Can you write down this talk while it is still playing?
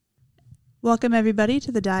Welcome, everybody,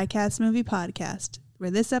 to the Diecast Movie Podcast, where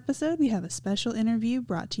this episode we have a special interview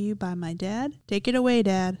brought to you by my dad. Take it away,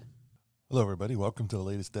 Dad. Hello, everybody. Welcome to the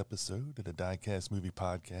latest episode of the Diecast Movie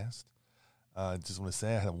Podcast. I just want to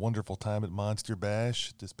say I had a wonderful time at Monster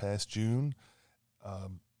Bash this past June.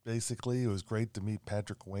 Basically, it was great to meet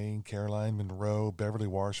Patrick Wayne, Caroline Monroe, Beverly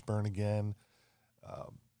Washburn again,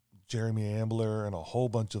 Jeremy Ambler, and a whole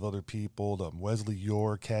bunch of other people, Wesley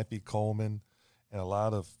Yore, Kathy Coleman, and a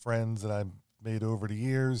lot of friends that I've made over the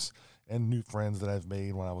years and new friends that I've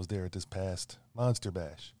made when I was there at this past Monster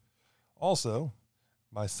Bash. Also,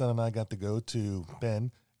 my son and I got to go to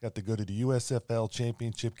the USFL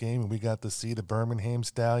championship game, and we got to see the Birmingham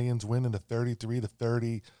Stallions win in a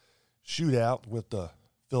 33-30 shootout with the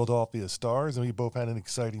Philadelphia Stars, and we both had an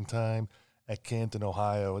exciting time at Canton,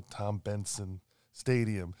 Ohio at Tom Benson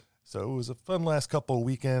Stadium. So it was a fun last couple of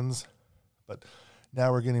weekends, but now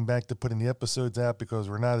we're getting back to putting the episodes out because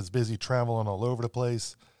we're not as busy traveling all over the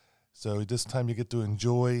place. So this time you get to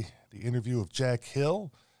enjoy the interview of Jack Hill,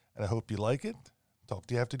 and I hope you like it. Talk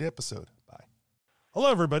to you after the episode. Bye. Hello,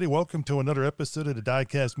 everybody. Welcome to another episode of the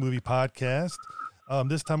Diecast Movie Podcast.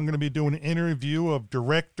 This time I'm going to be doing an interview of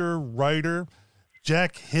director, writer,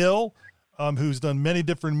 Jack Hill, who's done many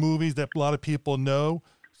different movies that a lot of people know,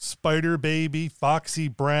 Spider Baby, Foxy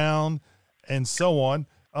Brown, and so on.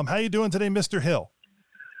 How you doing today, Mr. Hill?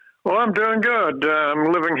 Well, I'm doing good.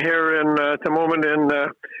 I'm living here at the moment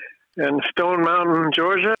in Stone Mountain,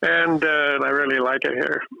 Georgia, and I really like it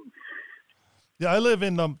here. Yeah, I live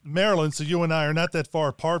in Maryland, so you and I are not that far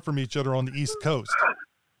apart from each other on the East Coast.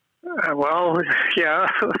 Well, yeah,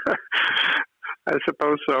 I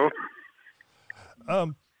suppose so.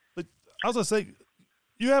 But I was going to say,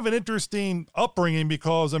 you have an interesting upbringing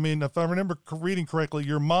because, I mean, if I remember reading correctly,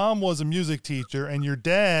 your mom was a music teacher and your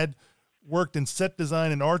dad worked in set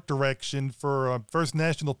design and art direction for First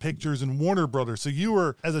National Pictures and Warner Brothers. So you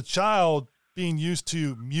were, as a child, being used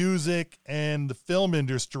to music and the film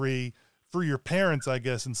industry for your parents, I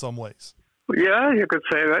guess, in some ways. Yeah, you could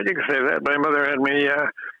say that. My mother had me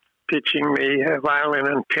teaching me violin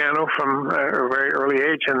and piano from a very early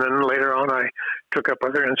age, and then later on I took up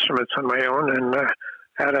other instruments on my own and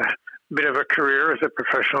had a bit of a career as a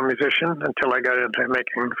professional musician until I got into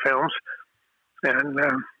making films. And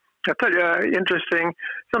I'll tell you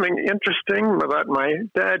something interesting about my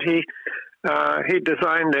dad. He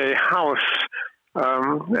designed a house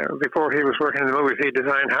before he was working in the movies. He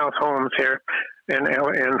designed homes here in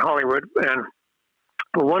Hollywood, and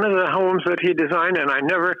one of the homes that he designed, and I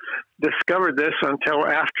never discovered this until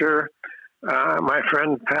after my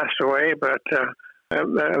friend passed away, but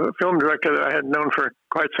a film director that I had known for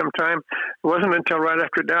quite some time, it wasn't until right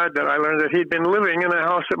after Dad that I learned that he'd been living in a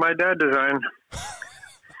house that my dad designed.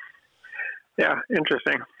 Yeah,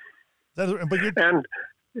 interesting.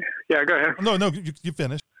 Yeah, go ahead. No, you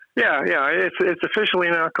finish. Yeah, it's officially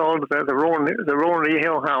now called the Roland E.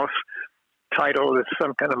 Hill House. Title is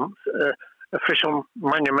some kind of official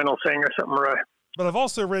monumental thing or something, right? But I've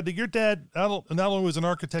also read that your dad not only was an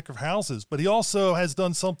architect of houses, but he also has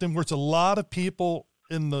done something which a lot of people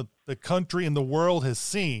in the country and the world has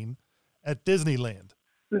seen at Disneyland.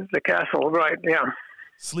 The castle, right? Yeah.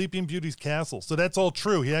 Sleeping Beauty's castle. So that's all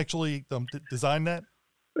true. He actually designed that?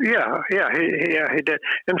 Yeah, he did.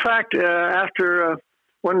 In fact, after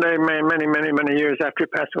one day, many years after he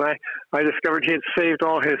passed away, I discovered he had saved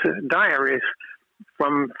all his diaries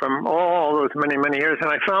from all those many years,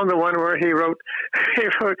 and I found the one where he wrote he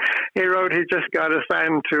just got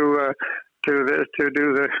assigned to do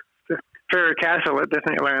the Fairy Castle at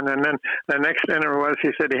Disneyland, and then the next dinner was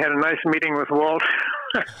he said he had a nice meeting with Walt.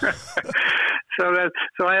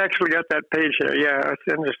 So I actually got that page here. Yeah, it's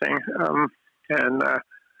interesting. And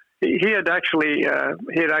he had actually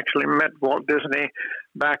met Walt Disney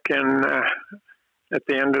back in at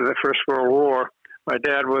the end of the First World War. My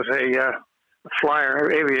dad was a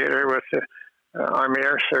aviator with the Army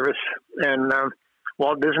Air Service, and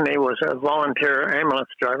Walt Disney was a volunteer ambulance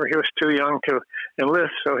driver. He was too young to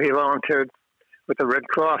enlist, so he volunteered with the Red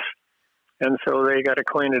Cross, and so they got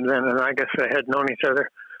acquainted then, and I guess they had known each other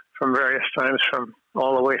from various times from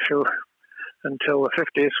all the way through until the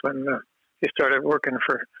 50s when he started working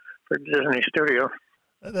for Disney Studio.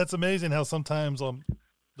 That's amazing how sometimes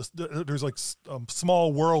there's like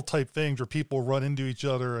small world type things where people run into each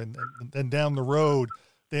other and down the road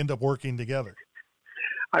they end up working together.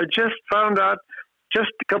 I just found out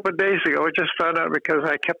just a couple of days ago. I just found out because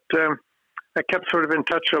I kept sort of in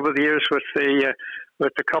touch over the years with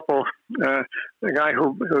the couple, the guy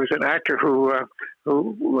who's an actor who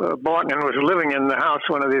bought and was living in the house,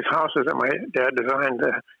 one of these houses that my dad designed,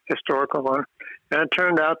 the historical one. And it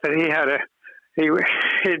turned out that he had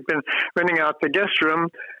he'd been renting out the guest room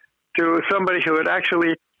to somebody who had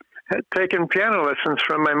actually had taken piano lessons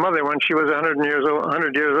from my mother when she was 100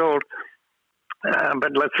 years old.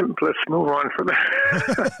 But let's move on from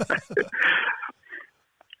that.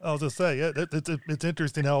 I was just say, yeah, it's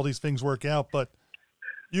interesting how all these things work out. But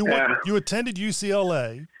you attended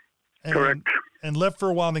UCLA, Correct, and left for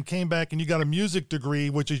a while, and then came back, and you got a music degree,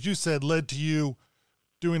 which, as you said, led to you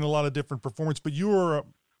doing a lot of different performance. But you were a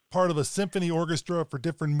part of a symphony orchestra for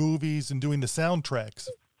different movies and doing the soundtracks.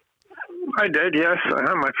 I did, yes.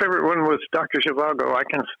 My favorite one was Dr. Zhivago. I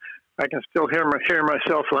can still hear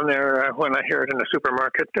myself when I hear it in the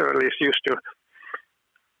supermarket, or at least used to.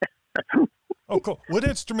 Oh, cool. What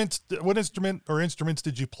instruments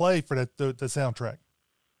did you play for the soundtrack?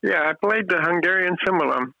 Yeah, I played the Hungarian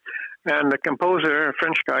cymbalum, and the composer, a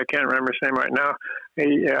French guy, I can't remember his name right now.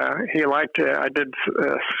 He liked. I did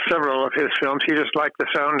several of his films. He just liked the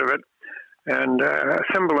sound of it. And a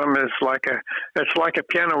cymbalum is like a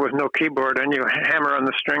piano with no keyboard, and you hammer on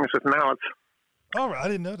the strings with mallets. Oh, I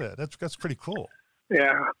didn't know that. That's pretty cool.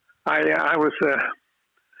 Yeah, I was.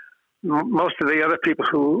 Most of the other people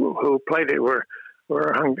who played it were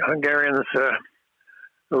Hungarians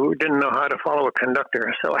who didn't know how to follow a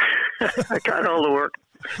conductor, so I got all the work.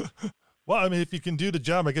 Well, I mean, if you can do the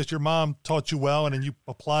job, I guess your mom taught you well, and then you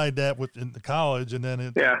applied that in the college, and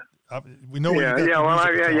then we know.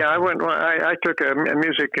 I went. I took a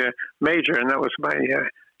music major, and that was my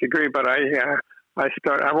degree. But I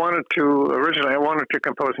wanted to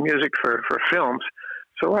compose music for films,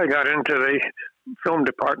 so I got into the film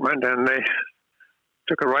department, and they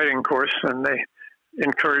took a writing course, and they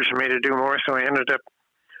encouraged me to do more. So I ended up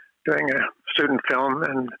doing a student film,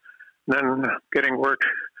 and then getting work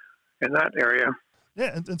in that area.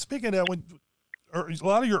 Yeah, and speaking of that, a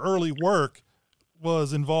lot of your early work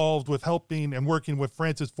was involved with helping and working with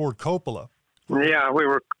Francis Ford Coppola. Yeah, we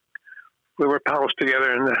were pals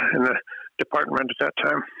together in the department at that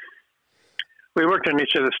time. We worked on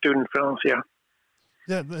each of the student films. Yeah.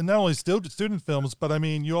 Yeah, and not only student films, but I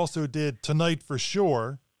mean, you also did Tonight for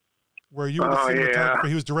Sure, where you were the cinematographer.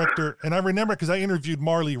 He was director, and I remember because I interviewed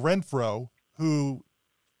Marley Renfro, who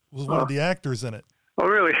was one of the actors in it. Oh,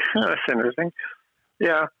 really? That's interesting.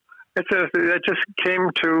 Yeah, it just came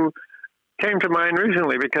to mind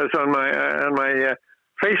recently because on my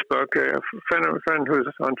Facebook, a friend who's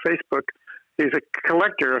on Facebook, he's a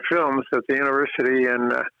collector of films at the University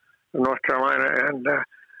in North Carolina, and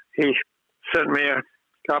he sent me a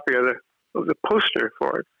copy of the poster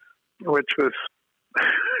for it, which was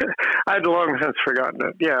I'd long since forgotten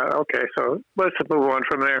it. Yeah, okay, so let's move on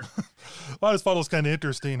from there. Well, I just thought it was kind of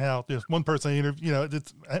interesting how one person I interviewed,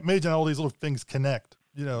 it's amazing how all these little things connect.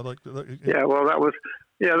 Well, that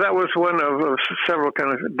was one of several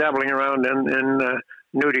kind of dabbling around in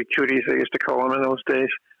nudie cuties, they used to call them in those days.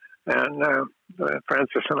 And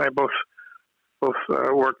Francis and I both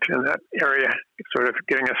worked in that area, sort of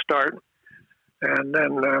getting a start. And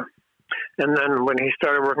then when he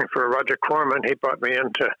started working for Roger Corman, he brought me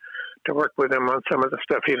in to work with him on some of the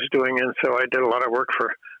stuff he was doing. And so I did a lot of work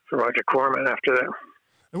for Roger Corman after that.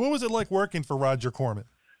 And what was it like working for Roger Corman?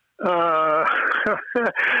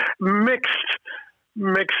 Mixed.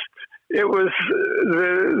 It was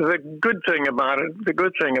the good thing about it. The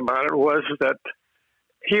good thing about it was that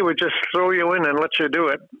he would just throw you in and let you do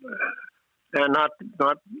it, and not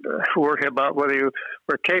worry about whether you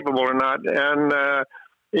were capable or not. And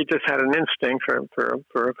he just had an instinct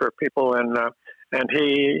for people, and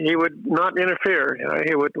he would not interfere.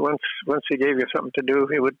 He would once he gave you something to do,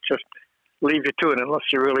 he would just leave you to it unless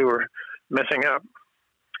you really were messing up.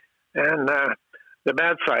 And the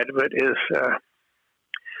bad side of it is,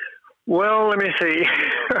 well, let me see.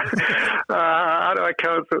 How do I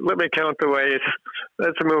count? Let me count the ways.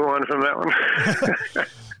 Let's move on from that one.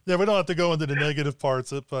 Yeah, we don't have to go into the negative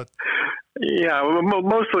parts of it, but yeah,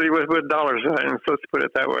 mostly with dollar signs. Let's put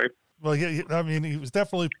it that way. Well, yeah, I mean, he was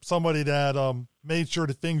definitely somebody that made sure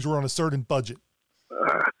that things were on a certain budget.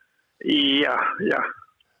 Yeah.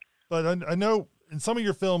 But I know in some of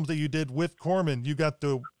your films that you did with Corman, you got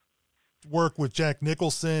to work with Jack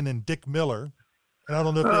Nicholson and Dick Miller. And I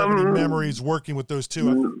don't know if you have any memories working with those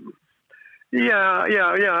two. Yeah.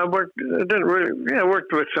 I worked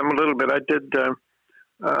with them a little bit. I did a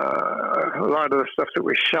lot of the stuff that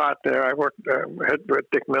we shot there. I worked with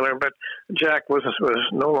Dick Miller, but Jack was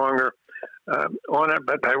no longer on it.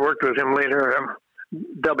 But I worked with him later,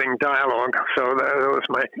 dubbing dialogue. So that was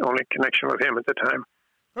my only connection with him at the time.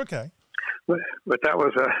 Okay. But that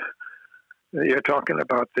was you're talking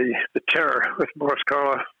about the Terror with Boris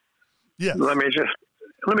Karloff. Yes. Let me just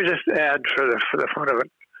add for the fun of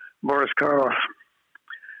it, Boris Karloff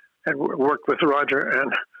had worked with Roger,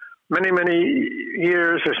 and many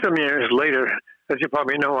years or some years later, as you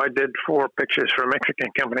probably know, I did 4 pictures for a Mexican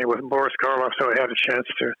company with Boris Karloff, so I had a chance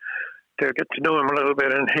to get to know him a little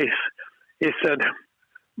bit. And he said,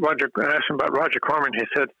 Roger, I asked him about Roger Corman. He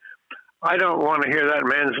said, "I don't want to hear that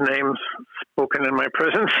man's name spoken in my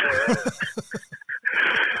presence."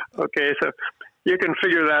 Okay, so you can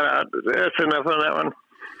figure that out. That's enough on that one.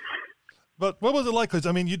 But what was it like? Because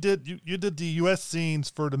I mean, you did the U.S. scenes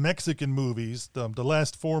for the Mexican movies, the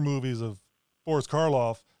last 4 movies of Boris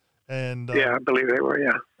Karloff, and yeah, I believe they were.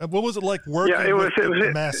 Yeah. And what was it like working with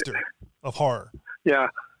the master of horror? Yeah.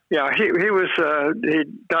 He was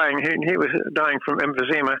dying. He was dying from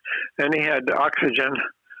emphysema, and he had oxygen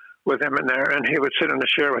with him in there, and he would sit in the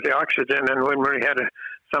chair with the oxygen. And when he had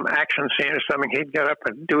some action scene or something, he'd get up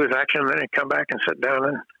and do his action, and then he'd come back and sit down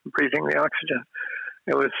and breathing the oxygen.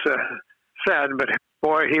 It was sad, but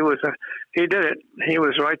boy, he did it. He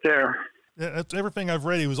was right there. Yeah, that's everything I've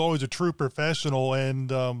read. He was always a true professional,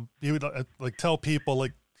 and he would like tell people,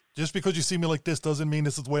 like, just because you see me like this doesn't mean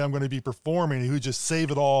this is the way I'm going to be performing. He would just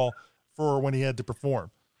save it all for when he had to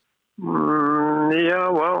perform. Yeah,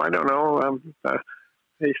 well, I don't know.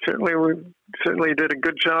 He certainly did a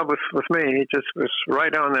good job with me. He just was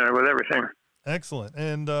right on there with everything. Excellent.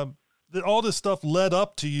 And all this stuff led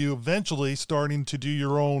up to you eventually starting to do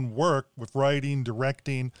your own work with writing,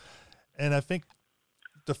 directing. And I think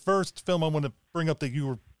the first film I want to bring up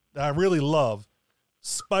that I really love,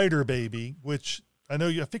 Spider Baby, which I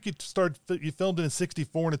think you filmed it in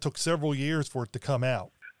 '64, and it took several years for it to come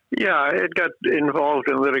out. Yeah, it got involved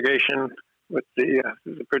in litigation with the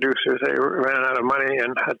producers. They ran out of money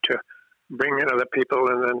and had to bring in other people,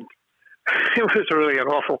 and then it was really an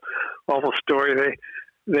awful story.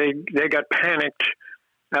 They got panicked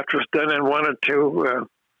after it was done and wanted to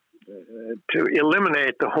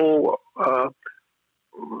eliminate the whole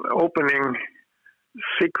opening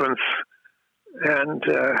sequence, and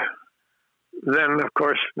then of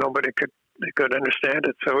course nobody could understand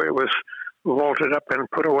it, so it was vaulted up and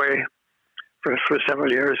put away for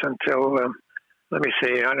several years until let me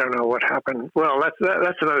see, I don't know what happened. Well,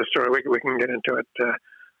 that's another story. We can get into it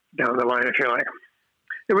down the line if you like.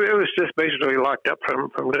 It was just basically locked up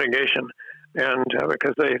from litigation, and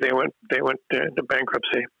because they went into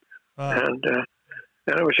bankruptcy, and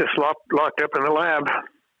it was just locked up in the lab.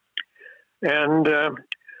 And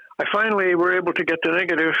I finally were able to get the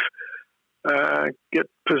negative, get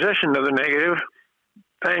possession of the negative,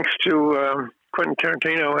 thanks to Quentin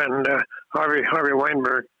Tarantino and Harvey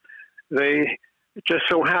Weinberg. It just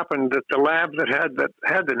so happened that the lab that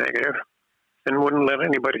had the negative and wouldn't let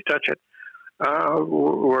anybody touch it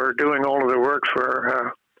were doing all of the work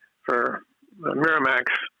for Miramax,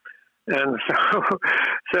 and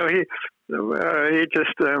so he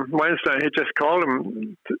just Weinstein, he just called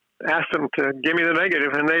him, asked them to give me the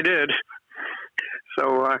negative, and they did.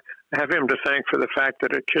 So I have him to thank for the fact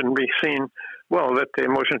that it couldn't be seen. Well, that the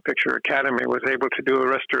Motion Picture Academy was able to do a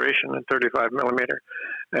restoration in 35 millimeter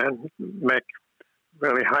and make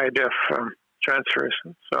really high def transfers.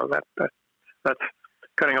 So that's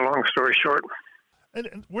cutting a long story short.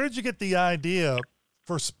 And where did you get the idea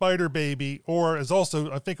for Spider Baby, or as also,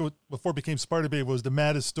 I think before it became Spider Baby, was The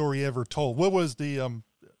Maddest Story Ever Told? What was the...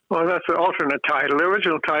 Well, that's the alternate title. The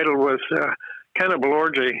original title was Cannibal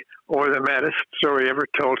Orgy, or The Maddest Story Ever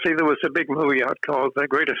Told. See, there was a big movie out called The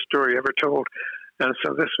Greatest Story Ever Told, and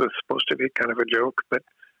so this was supposed to be kind of a joke, but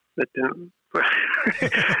that didn't...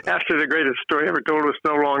 After The Greatest Story Ever Told was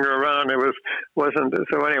no longer around, wasn't.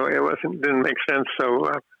 So anyway, didn't make sense.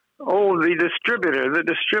 So, the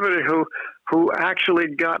distributor who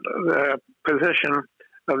actually got the possession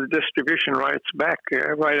of the distribution rights back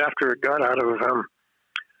right after it got out of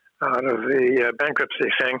the bankruptcy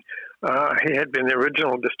thing. He had been the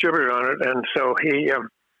original distributor on it, and so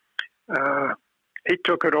he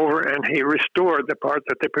took it over and he restored the part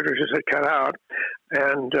that the producers had cut out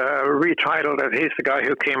and retitled it. He's the guy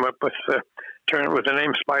who came up with the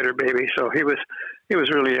name Spider Baby. So he was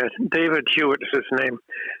really David Hewitt is his name.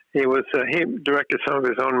 He directed some of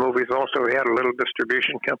his own movies. Also, he had a little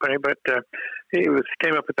distribution company, but he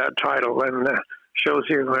came up with that title, and shows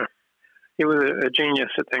you he was a genius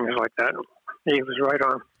at things like that. He was right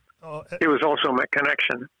on. He was also my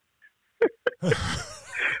connection.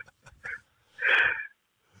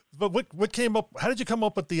 But what came up? How did you come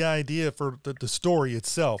up with the idea for the story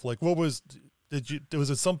itself? Like, was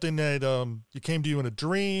it something that you came to you in a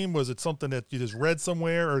dream? Was it something that you just read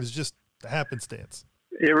somewhere, or is it just a happenstance?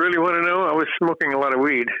 You really want to know? I was smoking a lot of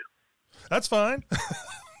weed. That's fine.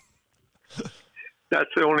 That's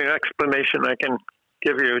the only explanation I can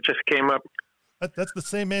give you. It just came up. That's the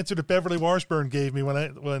same answer that Beverly Washburn gave me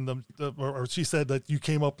or she said that you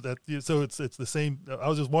came up with that. So it's the same. I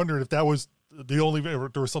was just wondering if that was the only, or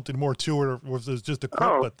there was something more to it, or was it just a quip?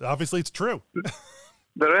 Oh. But obviously it's true.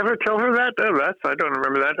 Did I ever tell her that? Oh, I don't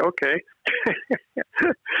remember that. Okay.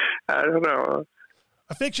 I don't know.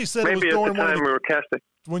 I think she said maybe it was at the time we were casting.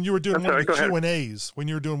 When you were doing one of the Q&As. When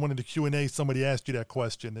you were doing one of the Q&As, somebody asked you that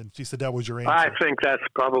question, and she said that was your answer. I think that's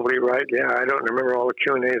probably right. Yeah, I don't remember all the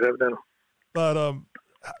Q&As I've done. But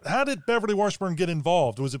how did Beverly Washburn get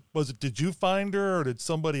involved? Was it did you find her, or did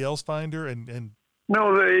somebody else find her? And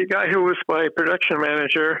No, the guy who was my production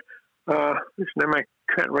manager, whose name I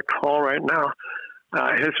can't recall right now.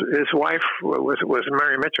 His wife was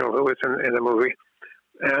Mary Mitchell, who was in the movie,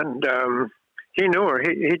 and he knew her.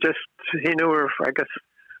 He knew her. I guess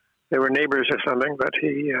they were neighbors or something, but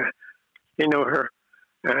he knew her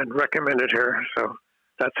and recommended her. So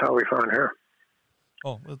that's how we found her.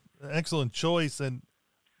 Oh, excellent choice. And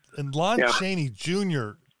Lon Chaney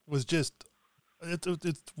Jr. was just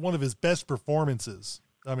it's one of his best performances.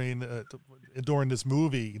 I mean, during this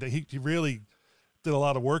movie, he really did a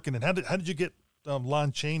lot of work in it. How did you get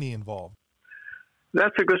Lon Chaney involved?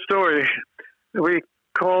 That's a good story. We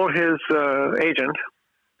called his agent,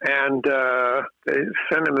 and they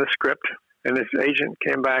sent him the script, and his agent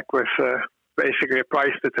came back with basically a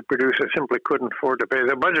price that the producer simply couldn't afford to pay.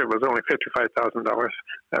 The budget was only $55,000.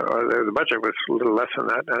 The budget was a little less than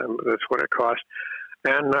that. That's what it cost.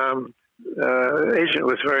 And the agent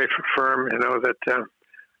was very firm, that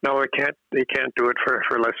no, he can't do it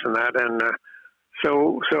for less than that. And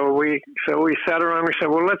so we sat around. We said,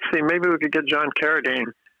 well, let's see, maybe we could get John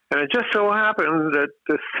Carradine. And it just so happened that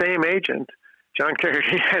the same agent, John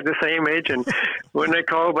Carradine, had the same agent. When they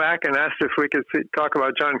called back and asked if we could talk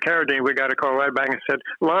about John Carradine, we got a call right back and said,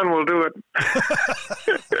 Lon will do it.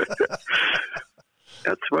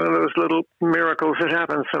 That's one of those little miracles that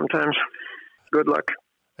happens sometimes. Good luck.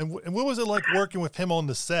 And what was it like working with him on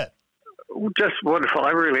the set? Just wonderful.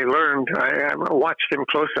 I really learned. I watched him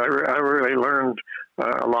closely. I really learned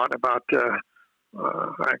a lot about a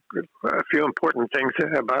few important things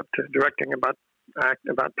about directing, about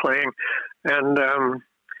playing, and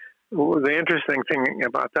the interesting thing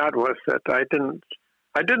about that was that I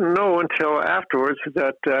didn't know until afterwards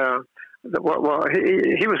that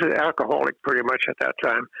he was an alcoholic pretty much at that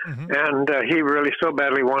time, and he really so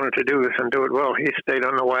badly wanted to do this and do it well. He stayed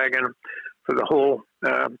on the wagon for the whole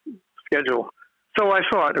schedule. So I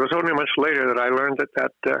saw it. It was only much later that I learned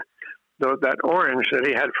that orange that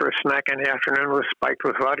he had for a snack in the afternoon was spiked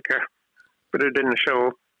with vodka, but it didn't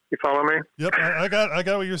show. You follow me? Yep, I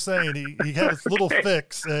got what you're saying. He had his little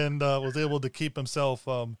fix and was able to keep himself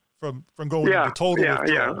from going into total withdrawal.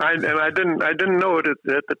 Yeah. I didn't know it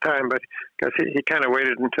at the time, but because he kind of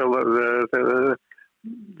waited until the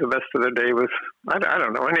rest of the day was. I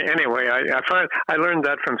don't know. Anyway, I learned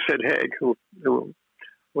that from Sid Haig, who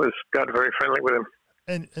got very friendly with him.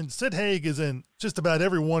 And Sid Haig is in just about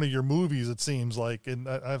every one of your movies, it seems like. And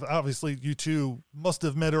I've obviously you two must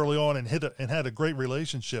have met early on and had a great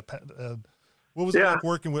relationship. What was it like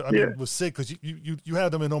working with with Sid? Because you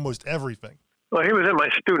had him in almost everything. Well, he was in my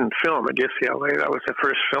student film at UCLA. That was the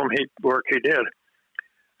first film he did,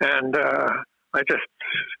 and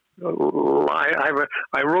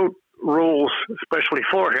I wrote roles especially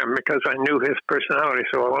for him because I knew his personality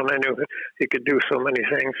so well, and I knew he could do so many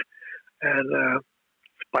things. And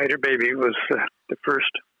Spider Baby was the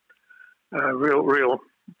first real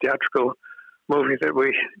theatrical movie that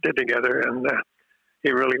we did together, and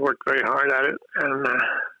he really worked very hard at it. And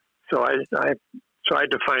so I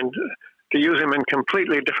tried to use him in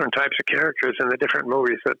completely different types of characters in the different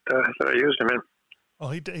movies that I used him in.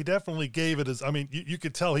 Well, he definitely gave it as. I mean, you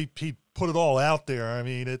could tell he put it all out there. I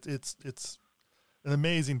mean, it's an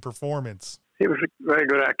amazing performance. He was a very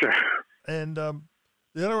good actor. And the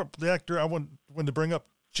actor I wanted to bring up,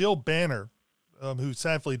 Jill Banner, who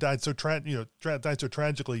sadly died so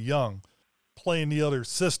tragically young, playing the other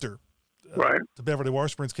sister, right? To Beverly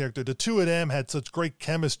Washburn's character. The two of them had such great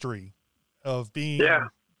chemistry of being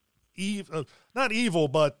not evil,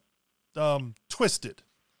 but twisted.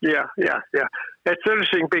 Yeah. It's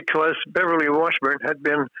interesting because Beverly Washburn had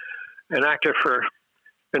been an actor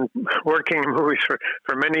been working in movies for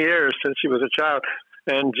many years since she was a child,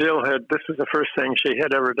 and Jill this is the first thing she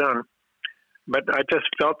had ever done. But I just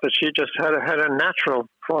felt that she just had a natural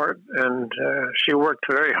for it, and she worked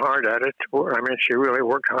very hard at it. I mean, she really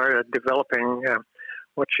worked hard at developing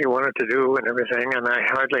what she wanted to do and everything, and I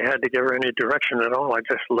hardly had to give her any direction at all. I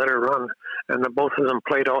just let her run, and the both of them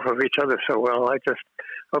played off of each other so well. I just,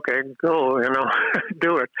 okay, go,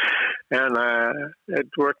 do it. And it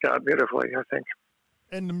worked out beautifully, I think.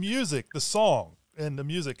 And the music, the song and the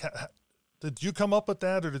music, did you come up with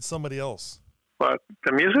that or did somebody else? What,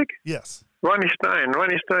 the music? Yes. Ronnie Stein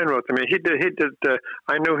wrote the music. He did.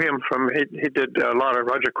 I knew him from. He did a lot of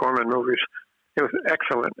Roger Corman movies. He was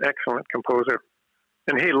excellent composer,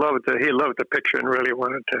 and he loved the picture and really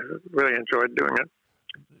enjoyed doing it.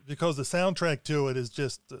 Because the soundtrack to it is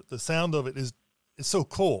just the sound of it is so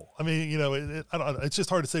cool. I mean, I don't know, it's just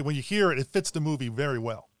hard to say. When you hear it, it fits the movie very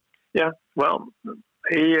well. Yeah. Well,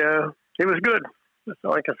 he was good. That's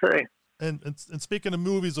all I can say. And speaking of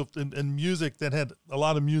movies and music that had a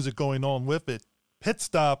lot of music going on with it, Pit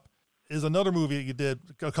Stop is another movie that you did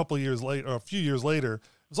a couple of years later, or a few years later.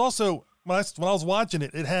 It was also, when I was watching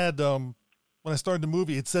it, it had, when I started the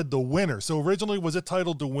movie, it said The Winner. So originally, was it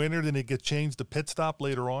titled The Winner, then it get changed to Pit Stop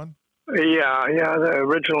later on? Yeah. The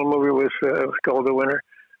original movie was called The Winner.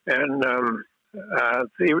 And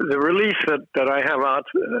the release that I have out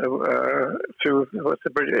through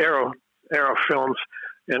Arrow Films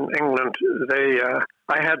in England,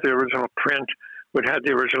 I had the original print, which had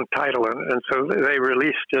the original title, and so they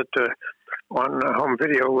released it on home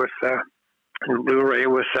video with and Blu-ray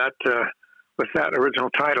with that original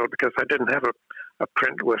title, because I didn't have a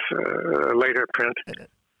print with a later print.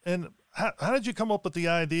 And how did you come up with the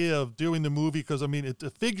idea of doing the movie? Because I mean,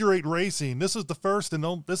 figure eight racing. This is the first and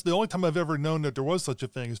this is the only time I've ever known that there was such a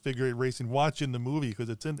thing as figure eight racing. Watching the movie because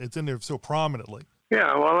it's in there so prominently.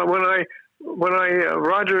 Yeah, well, when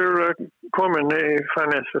Roger Corman, he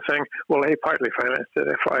financed the thing. Well, he partly financed it.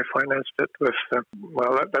 If I financed it with,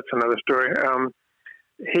 that's another story.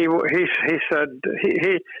 He said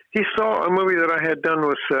he saw a movie that I had done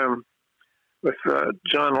with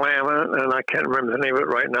John Lamb, and I can't remember the name of it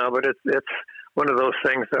right now, but it's one of those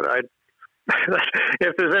things that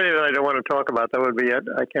if there's any that I don't want to talk about, that would be it.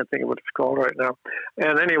 I can't think of what it's called right now.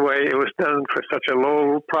 And anyway, it was done for such a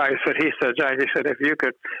low price that he said, Jack,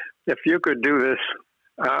 if you could do this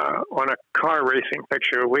on a car racing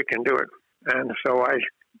picture, we can do it. And so I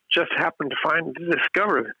just happened to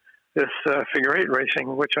discover this figure eight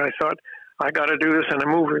racing, which I thought, I got to do this in a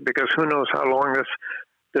movie, because who knows how long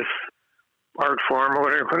this art form or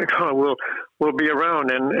whatever you call it will be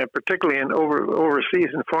around, and particularly in overseas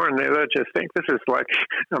and foreign, they just think this is like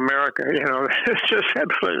America, it's just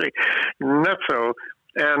absolutely nutso.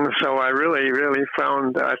 And so I really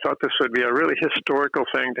I thought this would be a really historical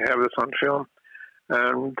thing to have this on film.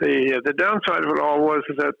 And the downside of it all was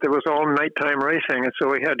that there was all nighttime racing, and so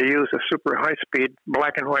we had to use a super high-speed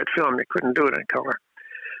black and white film. You couldn't do it in color.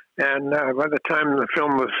 And by the time the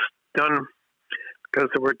film was done, because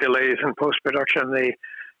there were delays in post-production, the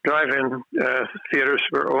drive-in theaters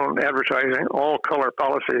were all advertising all color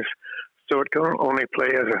policies, so it could only play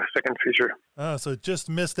as a second feature. So it just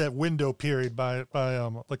missed that window period by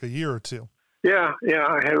like a year or two. Yeah.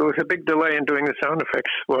 It was a big delay in doing the sound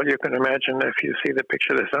effects. Well, you can imagine if you see the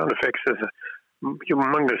picture, the sound effects is a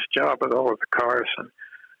humongous job with all of the cars and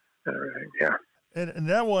everything. Yeah. And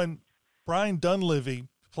that one, Brian Dunleavy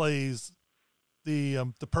plays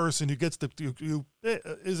the person who gets who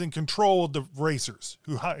is in control of the racers,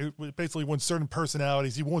 who basically wants certain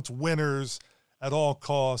personalities. He wants winners at all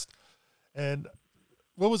costs. And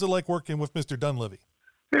what was it like working with Mr. Dunleavy?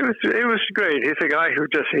 It was great. He's a guy who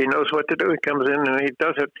he knows what to do. He comes in and he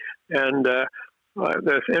does it. And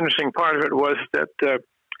the interesting part of it was that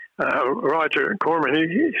Roger Corman,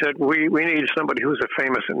 he said, we need somebody who's a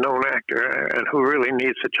famous and known actor and who really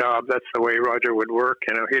needs a job. That's the way Roger would work.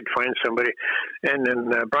 He'd find somebody. And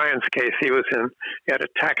in Brian's case, he had a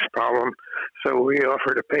tax problem, so we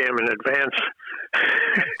offered to pay him in advance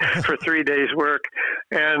for 3 days' work.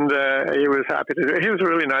 And he was happy to do it. He was a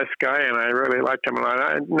really nice guy, and I really liked him a lot.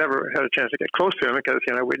 I never had a chance to get close to him because,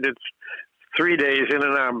 we did 3 days in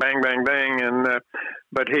and out, bang, bang, bang,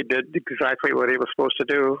 but he did exactly what he was supposed to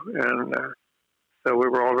do, and so we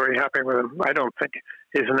were all very happy with him. I don't think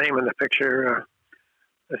his name in the picture,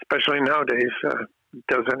 especially nowadays,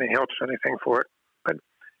 helps anything for it, but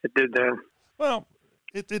it did then. Well,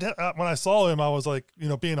 it when I saw him, I was like,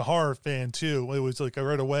 being a horror fan too, it was like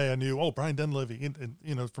right away I knew, Brian Dunleavy,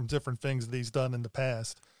 and from different things that he's done in the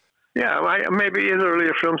past. Yeah, maybe his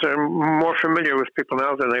earlier films are more familiar with people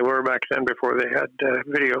now than they were back then before they had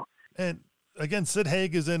video. And again, Sid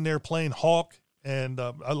Haig is in there playing Hawk, and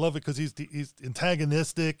I love it because he's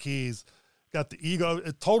antagonistic. He's got the ego,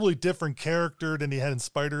 a totally different character than he had in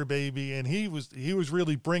Spider Baby, and he was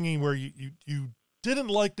really bringing where you didn't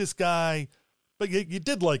like this guy, but you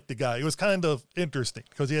did like the guy. It was kind of interesting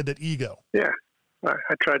because he had that ego. Yeah,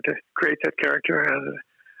 I tried to create that character, and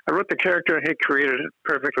I wrote the character, and he created it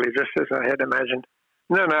perfectly, just as I had imagined.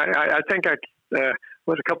 No, I think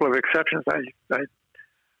with a couple of exceptions,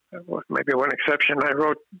 with maybe one exception, I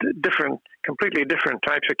wrote completely different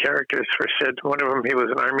types of characters for Sid. One of them, he was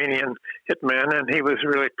an Armenian hitman, and he was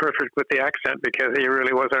really perfect with the accent because he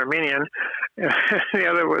really was Armenian. The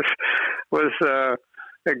other was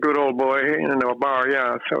a good old boy in a bar,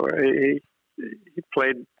 yeah. So he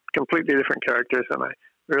played completely different characters, and I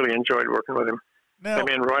really enjoyed working with him. Now, I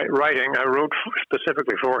mean, writing, I wrote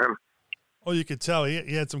specifically for him. Oh, you could tell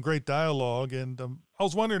he had some great dialogue, and I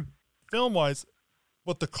was wondering, film-wise,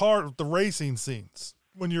 what the racing scenes,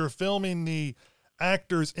 when you're filming the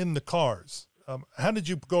actors in the cars, how did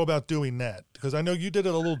you go about doing that? Because I know you did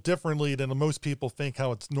it a little differently than most people think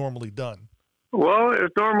how it's normally done. Well,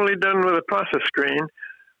 it's normally done with a process screen.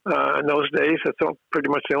 In those days, that's pretty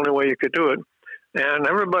much the only way you could do it. And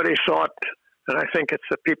everybody thought, and I think it's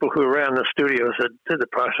the people who ran the studios that did the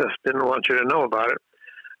process didn't want you to know about it.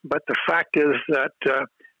 But the fact is that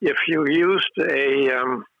if you used a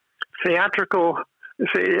theatrical,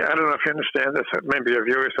 see, I don't know if you understand this, maybe your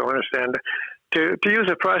viewers don't understand. To use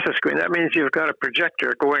a process screen, that means you've got a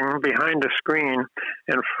projector going behind the screen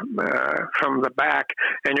and from the back,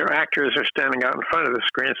 and your actors are standing out in front of the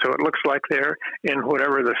screen, so it looks like they're in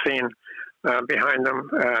whatever the scene behind them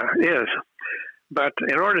is. But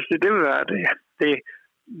in order to do that,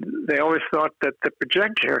 they always thought that the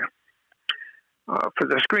projector for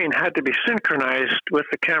the screen had to be synchronized with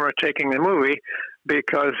the camera taking the movie,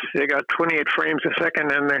 because they got 28 frames a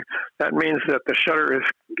second, and that means that the shutter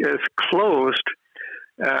is closed,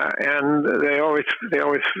 and they always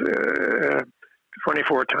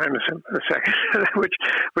 24 times a second,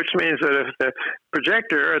 which means that if the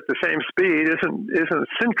projector at the same speed isn't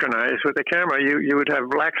synchronized with the camera, you would have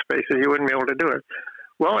black spaces. You wouldn't be able to do it.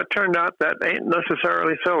 Well, it turned out that ain't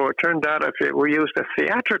necessarily so. It turned out if we used a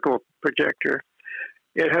theatrical projector,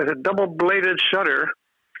 it has a double-bladed shutter,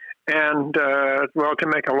 and, well, to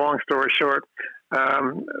make a long story short,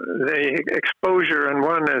 the exposure in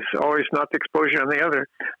one is always not the exposure on the other.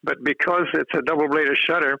 But because it's a double-bladed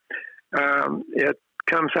shutter, it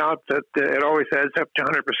comes out that it always adds up to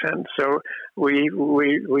 100%. So we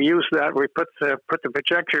use that. We put the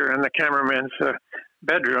projector in the cameraman's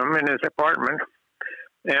bedroom in his apartment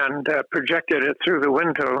and projected it through the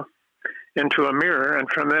window into a mirror, and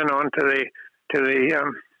from then on to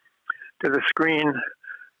the screen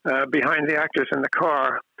behind the actors in the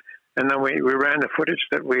car, and then we ran the footage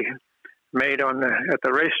that we made at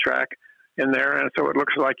the racetrack in there, and so it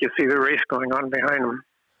looks like you see the race going on behind them.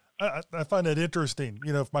 I find that interesting,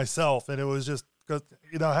 myself, and it was just because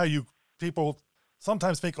how people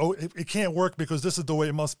sometimes think, oh, it can't work because this is the way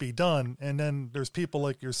it must be done, and then there's people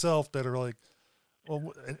like yourself that are like,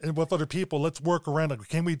 well, and with other people, let's work around. Like,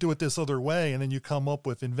 can we do it this other way? And then you come up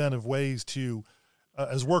with inventive ways to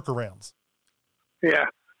as workarounds. Yeah.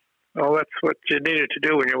 Well, that's what you needed to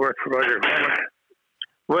do when you work for Roger Corman.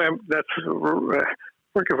 Well, that's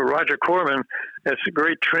working for Roger Corman. It's a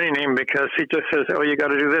great training because he just says, "Oh, you got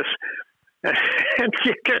to do this," and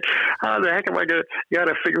you get, how the heck am I going to? You got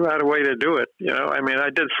to figure out a way to do it. I mean, I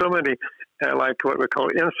did so many like what we call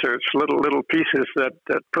inserts, little pieces that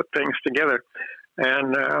put things together,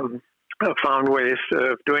 and I found ways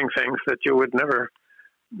of doing things that you would never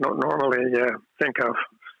normally think of.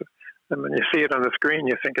 And when you see it on the screen,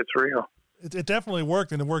 you think it's real. It definitely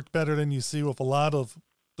worked, and it worked better than you see with a lot of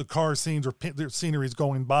the car scenes or sceneries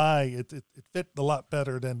going by. It fit a lot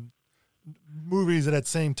better than movies at that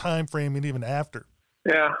same time frame and even after.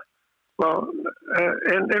 Yeah. Well,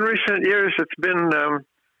 in recent years, it's been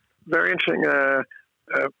very interesting.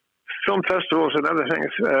 Film festivals and other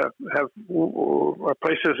things have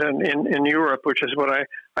places in Europe, which is what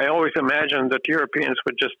I always imagined that Europeans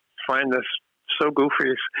would just find this so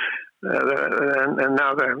goofy. And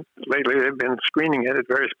now lately they've been screening it at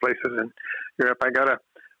various places in Europe. I got a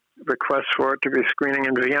request for it to be screening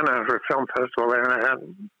in Vienna for a film festival there,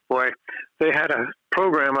 and they had a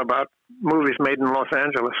program about movies made in Los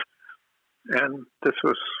Angeles, and this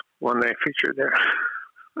was one they featured there.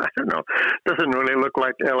 I don't know. It doesn't really look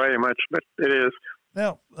like L.A. much, but it is.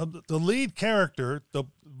 Now, the lead character, the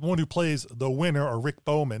one who plays the winner, or Rick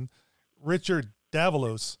Bowman, Richard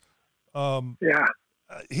Davalos,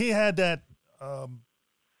 he had that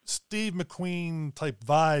Steve McQueen type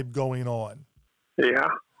vibe going on. Yeah.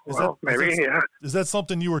 Is that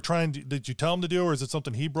something you were did you tell him to do, or is it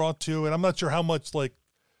something he brought to it? I'm not sure how much,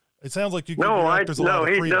 it sounds like you give the actors a lot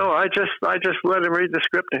of freedom. I just let him read the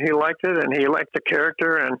script, and he liked it, and he liked the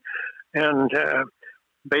character, and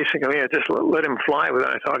basically I just let him fly with it.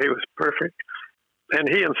 I thought he was perfect. And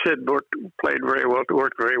he and Sid worked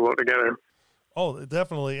very well together. Oh,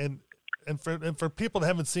 definitely. And for people that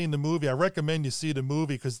haven't seen the movie, I recommend you see the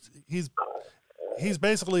movie, because he's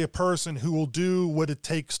basically a person who will do what it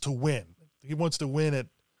takes to win. He wants to win at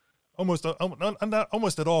almost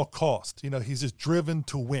at all costs. He's just driven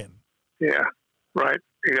to win. Yeah, right.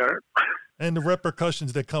 You got it. And the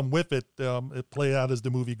repercussions that come with it, it play out as the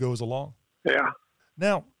movie goes along. Yeah.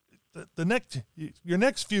 Now, your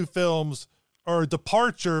next few films are a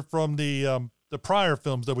departure from the prior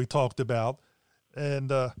films that we talked about,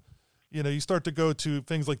 and you start to go to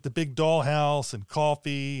things like The Big Dollhouse and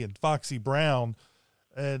Coffee and Foxy Brown,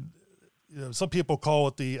 and some people call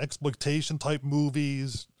it the exploitation type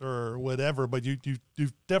movies or whatever, but you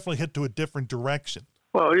definitely hit to a different direction.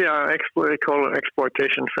 Well, yeah, they call it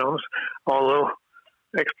exploitation films. Although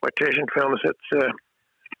exploitation films,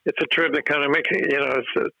 it's a term that kind of makes it's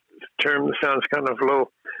a term that sounds kind of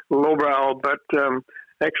lowbrow. But so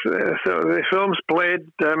the films played,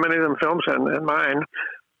 many of them films and mine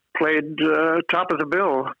played top of the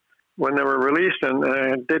bill when they were released,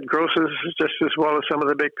 and did grosses just as well as some of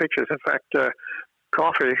the big pictures. In fact,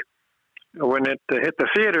 Coffee, when it hit the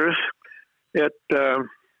theaters,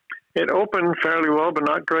 it opened fairly well, but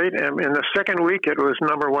not great. And in the second week, it was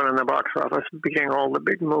number one in the box office, beating all the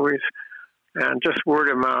big movies, and just word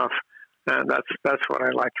of mouth. And that's what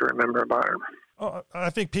I like to remember about it. Oh, I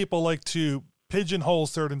think people like to pigeonhole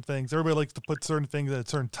certain things. Everybody likes to put certain things at a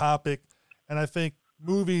certain topic. And I think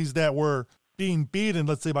movies that were being beaten,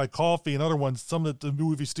 let's say by Coffee and other ones, some of the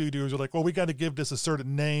movie studios are like, well, we got to give this a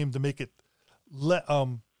certain name to make it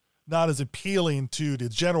not as appealing to the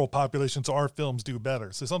general population, so our films do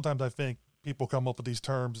better. So sometimes I think people come up with these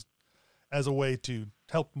terms as a way to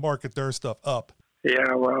help market their stuff up.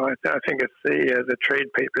 Yeah, well, I think it's the trade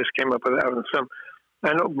papers came up with that. And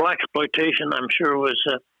I know blaxploitation, I'm sure, was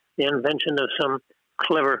the invention of some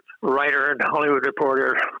clever writer and Hollywood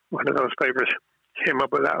Reporter. One of those papers came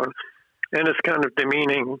up with that one, and it's kind of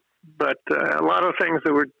demeaning. But a lot of things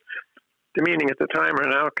that were demeaning at the time are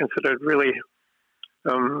now considered really.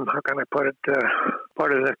 How can I put it?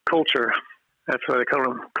 Part of the culture. That's why they call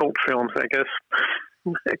them cult films, I guess.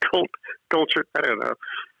 Cult culture. I don't know.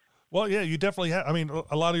 Well, yeah, you definitely have. I mean,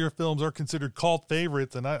 a lot of your films are considered cult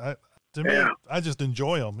favorites, and I just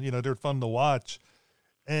enjoy them. They're fun to watch.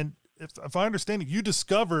 And if I understand it, you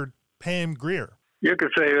discovered Pam Grier. You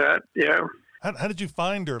could say that, yeah. How did you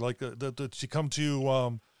find her? Like, did she come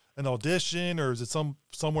to an audition, or is it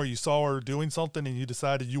somewhere you saw her doing something and you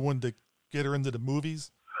decided you wanted to get her into the movies?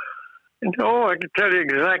 No, I can tell you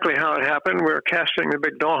exactly how it happened. We were casting The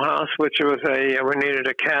Big Dollhouse, which was we needed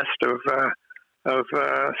a cast of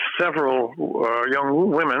several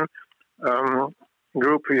young women,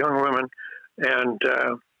 group of young women, and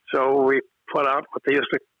so we put out what they used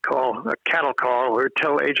to call a cattle call. We would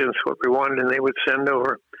tell agents what we wanted, and they would send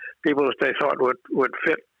over people that they thought would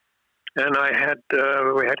fit. And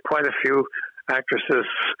we had quite a few actresses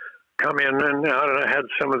come in and out, and I had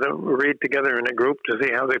some of them read together in a group to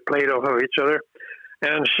see how they played off of each other.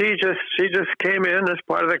 And she just came in as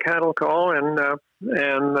part of the cattle call, and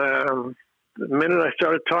the minute I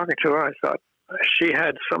started talking to her, I thought she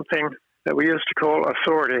had something that we used to call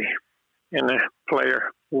authority in a player,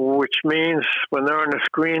 which means when they're on the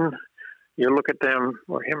screen, you look at them,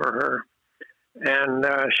 or him or her, and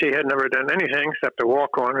she had never done anything except a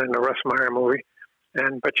walk-on in the Russ Meyer movie,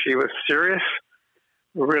 but she was serious,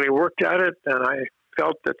 really worked at it, and I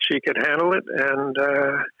felt that she could handle it, and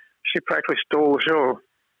she practically stole the show.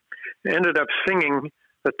 Ended up singing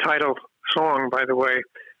the title song, by the way,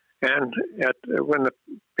 and when the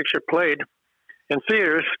picture played in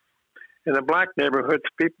theaters in the black neighborhoods,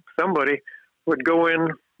 somebody would go in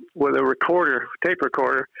with a tape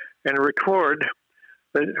recorder, and record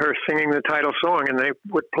her singing the title song, and they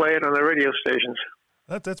would play it on the radio stations.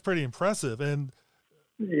 That's pretty impressive, and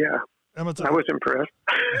yeah. I was impressed.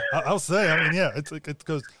 I'll say, it's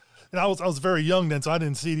because I was very young then, so I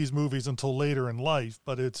didn't see these movies until later in life.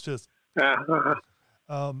 But it's just, but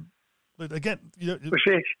again, she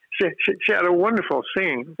had a wonderful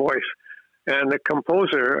singing voice, and the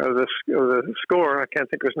composer of the score, I can't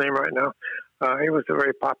think of his name right now. He was a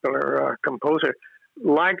very popular composer.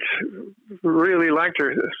 Really liked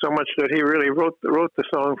her so much that he really wrote the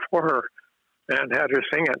song for her and had her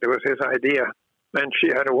sing it. It was his idea. And she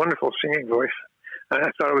had a wonderful singing voice. And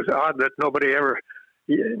I thought it was odd that nobody ever,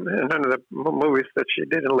 in none of the movies that she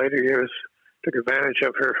did in later years, took advantage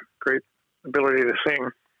of her great ability to sing.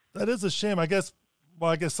 That is a shame. I guess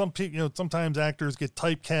some people, sometimes actors get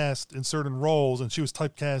typecast in certain roles, and she was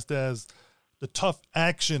typecast as the tough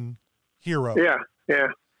action hero. Yeah.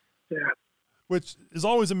 Which is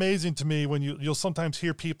always amazing to me when you'll sometimes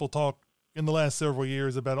hear people talk in the last several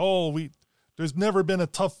years about, there's never been a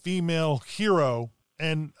tough female hero.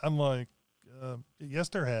 And I'm like, yes,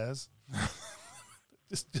 there has.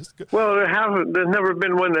 Well, there's never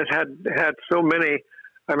been one that had so many.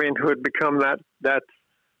 I mean, who had become that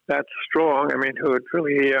strong. I mean, who had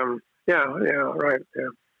really, right, yeah.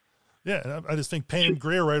 Yeah, and I just think Pam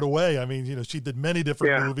Grier right away. I mean, she did many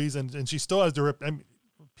different movies, and she still has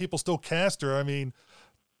people still cast her. I mean,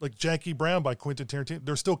 like Jackie Brown by Quentin Tarantino,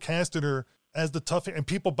 they're still casting her as the tough, and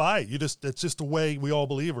people buy it. It's just the way we all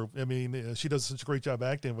believe her. I mean, she does such a great job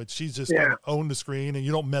acting, but she's just going to own the screen, and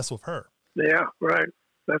you don't mess with her. Yeah, right.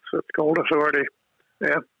 That's what's called authority.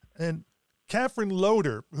 Yeah. And Catherine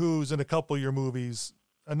Loder, who's in a couple of your movies,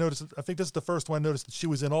 I think this is the first one I noticed that she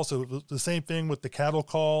was in also. The same thing with The Cattle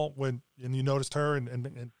Call, and you noticed her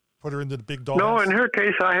and put her into The Big Dollhouse. No, in her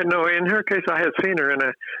case I had seen her in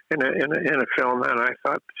a film, and I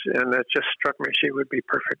thought, and it just struck me she would be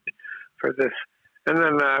perfect for this. And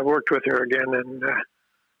then I worked with her again in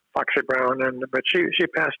Foxy Brown, but she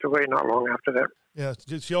passed away not long after that. Yeah,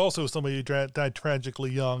 she also was somebody who died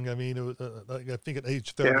tragically young. I mean, it was, I think at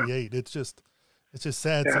age 38. Yeah. It's just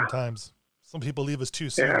sad sometimes. Some people leave us too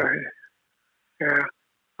soon. Yeah.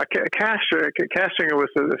 Casting her with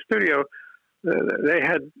the studio. They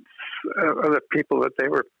had other people that they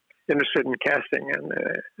were interested in casting,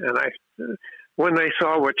 and I, when they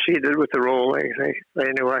saw what she did with the role,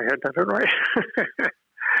 they knew I had done it right.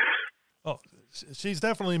 Oh, she's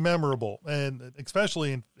definitely memorable, and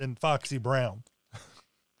especially in Foxy Brown.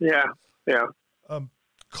 Yeah.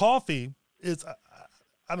 Coffee is,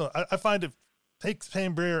 I don't know, I find it takes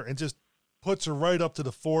Pam Grier and just puts her right up to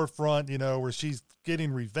the forefront, where she's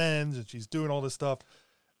getting revenge and she's doing all this stuff.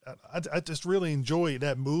 I just really enjoy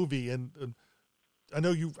that movie. And I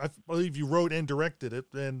know I believe you wrote and directed it.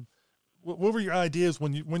 And what were your ideas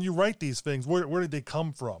when you write these things? Where did they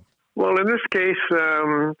come from? Well, in this case,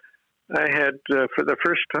 I had, for the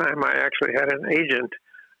first time, I actually had an agent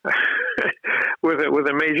with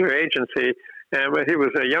a major agency. But he was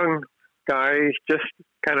a young guy, just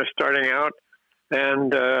kind of starting out.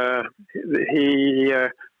 And he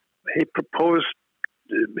proposed.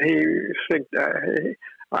 He said,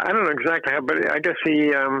 I don't know exactly how, but I guess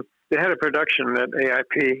they had a production at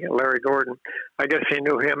AIP. Larry Gordon. I guess he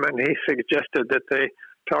knew him, and he suggested that they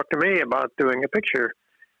talk to me about doing a picture.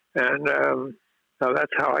 And so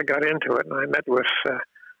that's how I got into it. And I met with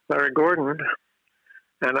Larry Gordon,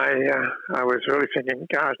 and I was really thinking,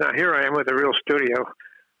 gosh, now here I am with a real studio.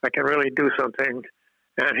 I can really do something.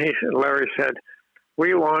 And Larry said,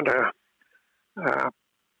 we want a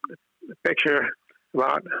picture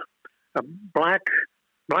about a black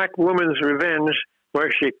woman's revenge where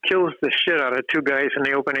she kills the shit out of two guys in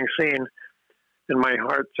the opening scene. And my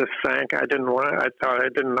heart just sank. I thought I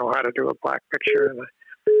didn't know how to do a black picture,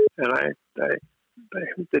 and I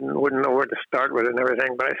wouldn't know where to start with it and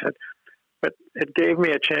everything. But I said, but it gave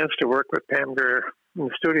me a chance to work with Pam Grier. And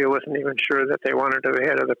the studio wasn't even sure that they wanted to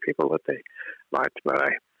ahead of the people that they liked, but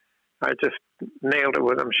I just nailed it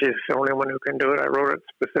with them. She's the only one who can do it. I wrote it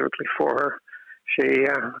specifically for her. She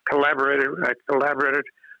collaborated. I collaborated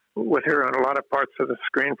with her on a lot of parts of the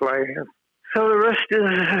screenplay. So the rest is,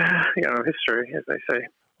 history, as they say.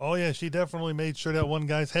 Oh, yeah, she definitely made sure that one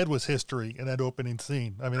guy's head was history in that opening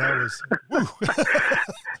scene. I mean, that was, woo.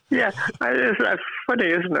 Yeah, that's funny,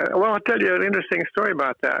 isn't it? Well, I'll tell you an interesting story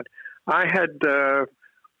about that. I had,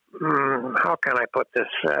 how can I put this?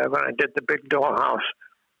 When I did The Big Dollhouse,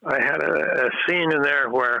 I had a scene in there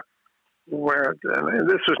where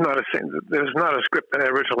this was not a scene. There was not a script that I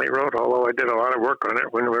originally wrote, although I did a lot of work on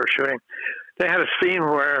it when we were shooting. They had a scene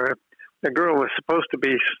where the girl was supposed to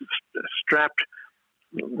be strapped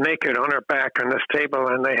naked on her back on this table,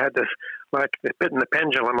 and they had this, like the bit in the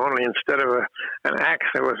pendulum, only instead of an axe,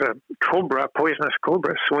 there was a poisonous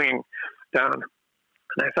cobra swinging down.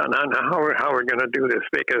 And I thought, now how are we going to do this?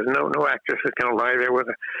 Because no actress is going to lie there with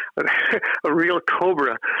a real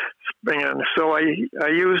cobra springing on. So I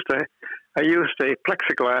used a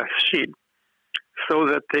plexiglass sheet so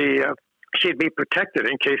that she'd be protected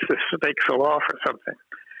in case the snake fell off or something.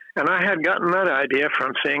 And I had gotten that idea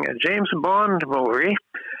from seeing a James Bond movie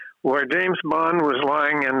where James Bond was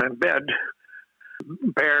lying in a bed,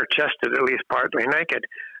 bare-chested, at least partly naked,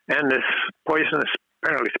 and this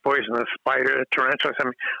apparently poisonous spider, tarantula,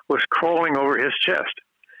 something, was crawling over his chest.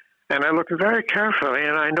 And I looked very carefully,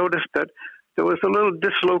 and I noticed that there was a little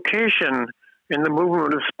dislocation in the movement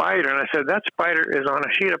of the spider. And I said, that spider is on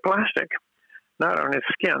a sheet of plastic, not on his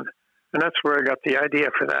skin. And that's where I got the idea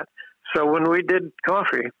for that. So when we did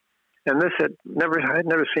Coffee, and I had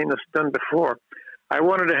never seen this done before, I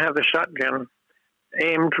wanted to have the shotgun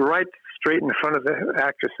aimed right straight in front of the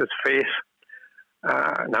actress's face.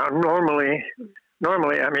 Now, normally,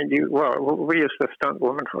 normally, I mean, we use the stunt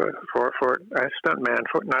woman for stunt man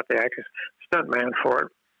for, not the actress, stunt man for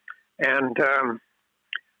it, and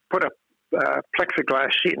put a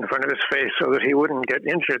plexiglass sheet in front of his face so that he wouldn't get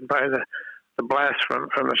injured by the blast from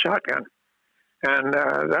the shotgun. And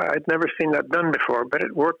I'd never seen that done before, but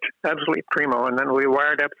it worked absolutely primo. And then we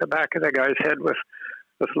wired up the back of the guy's head with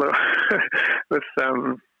little with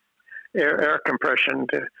air compression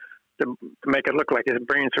to make it look like his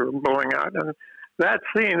brains were blowing out. And that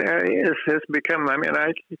scene has become, I mean,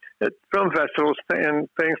 at film festivals and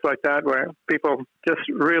things like that, where people just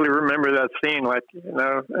really remember that scene, like, you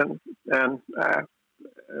know, and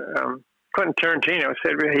Quentin Tarantino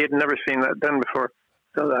said he had never seen that done before.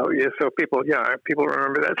 So people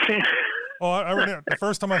remember that scene. Oh, I remember the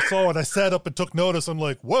first time I saw it, I sat up and took notice. I'm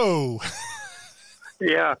like, whoa.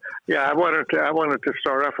 Yeah. I wanted to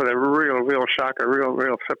start off with a real shock, a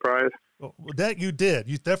real surprise. Well, that you did.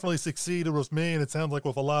 You definitely succeeded with me, and it sounds like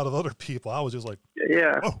with a lot of other people. I was just like,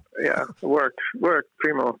 yeah, whoa. Yeah, worked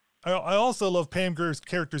primo. I also love Pam Grier's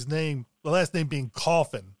character's name, the last name being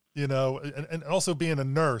Coffin, you know, and also being a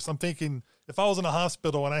nurse. I'm thinking if I was in a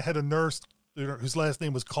hospital and I had a nurse whose last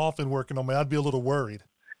name was Coffin working on me, I'd be a little worried.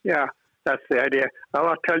 Yeah, that's the idea.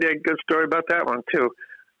 I'll tell you a good story about that one, too.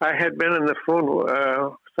 I had been in the phone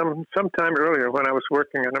some time earlier when I was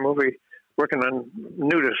working on a movie, working on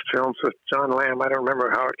nudist films with John Lamb. I don't remember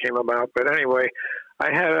how it came about, but anyway,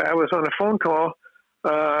 I was on a phone call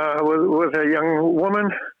with a young woman,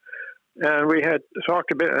 and we had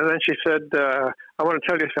talked a bit, and then she said, I want to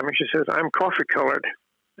tell you something. She says, I'm coffee colored,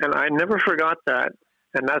 and I never forgot that,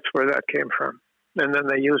 and that's where that came from. And then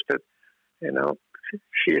they used it, you know,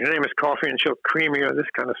 her name is Coffee and she'll cream you, this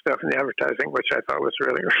kind of stuff in the advertising, which I thought was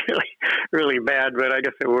really bad, but I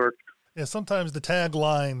guess it worked. Yeah, sometimes the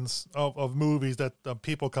taglines of movies that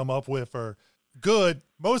people come up with are good.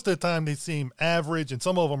 Most of the time they seem average, and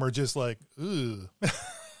some of them are just like, ooh.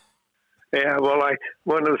 Yeah, well,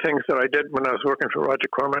 one of the things that I did when I was working for Roger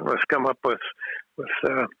Corman was come up with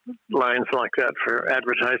lines like that for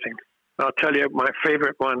advertising. I'll tell you, my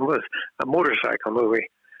favorite one was a motorcycle movie.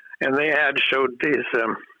 And the ad showed these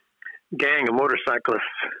gang of motorcyclists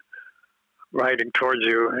riding towards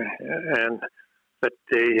you, and that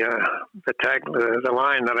the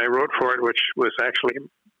line that I wrote for it, which was actually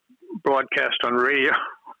broadcast on radio,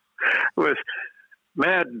 was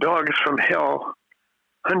 "Mad dogs from hell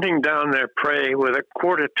hunting down their prey with a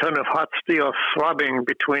quarter ton of hot steel throbbing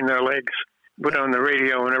between their legs." Put on the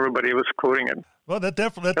radio, and everybody was quoting it. Well, that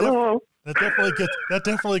definitely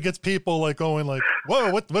gets people like going like,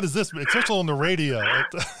 whoa, what is this? Especially on the radio.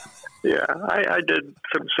 Yeah, I did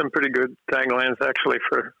some pretty good taglines actually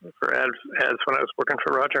for ads when I was working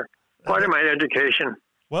for Roger. Part of my education.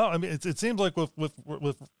 Well, I mean, it seems like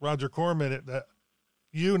with Roger Corman,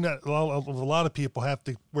 you and a lot of people have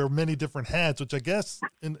to wear many different hats, which I guess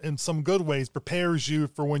in some good ways prepares you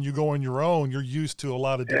for when you go on your own. You're used to a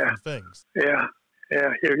lot of different things. Yeah,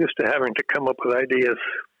 you're used to having to come up with ideas.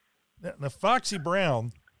 Now, Foxy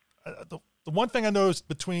Brown, the one thing I noticed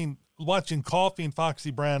between watching Coffee and Foxy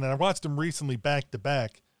Brown, and I watched them recently back to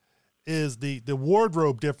back, is the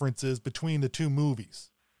wardrobe differences between the two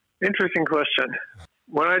movies. Interesting question.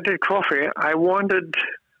 When I did Coffee, I wanted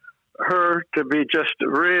her to be just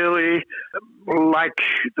really like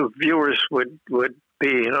the viewers would be,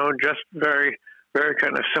 you know, just very, very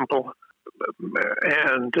kind of simple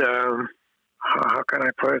and how can I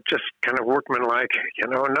put it, just kind of workmanlike, you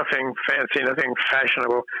know, nothing fancy, nothing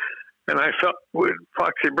fashionable. And I felt with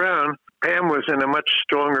Foxy Brown, Pam was in a much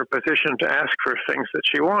stronger position to ask for things that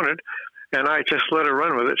she wanted, and I just let her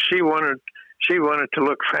run with it. She wanted to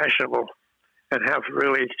look fashionable and have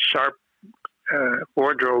really sharp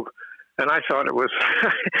wardrobe. And I thought it was,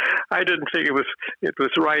 I didn't think it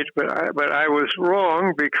was right, but I was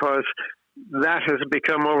wrong, because that has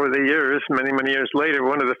become over the years, many, many years later,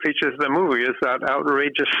 one of the features of the movie is that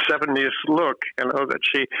outrageous 70s look, you know, that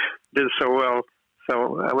she did so well.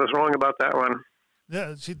 So I was wrong about that one.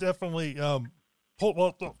 Yeah, she definitely well,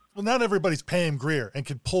 not everybody's Pam Grier and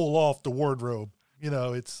can pull off the wardrobe. You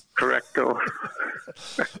know, it's correcto.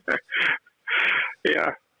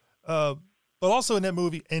 Yeah. But also in that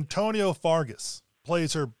movie, Antonio Fargas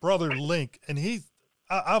plays her brother Link, and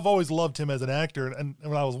I've always loved him as an actor. And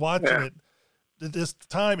when I was watching it, this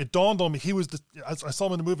time it dawned on me I saw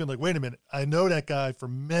him in the movie and like, wait a minute, I know that guy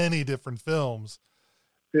from many different films.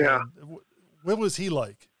 Yeah. What was he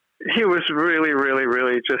like? He was really, really,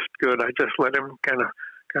 really just good. I just let him kind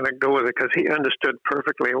of go with it because he understood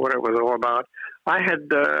perfectly what it was all about. I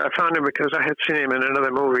found him because I had seen him in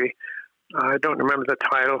another movie. I don't remember the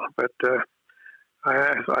title, but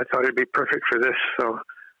I thought he'd be perfect for this. So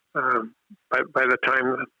by the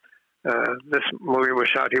time this movie was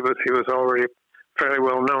shot, he was already fairly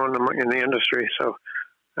well known in the industry, so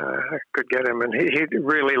I could get him. And he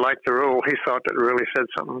really liked the role. He thought it really said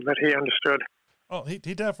something that he understood. Oh, he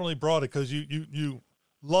definitely brought it, because you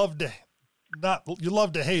love to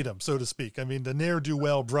hate him, so to speak. I mean, the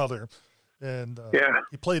ne'er-do-well brother, and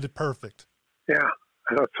he played it perfect. Yeah,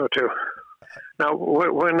 I thought so too. Now,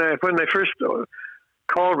 when they first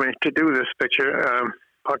called me to do this picture,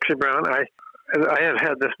 Foxy Brown, I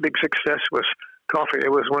had this big success with Coffee.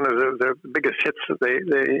 It was one of the biggest hits that the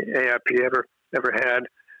AIP ever had,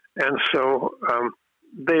 and so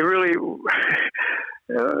they really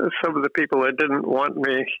some of the people that didn't want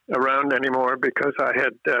me around anymore because I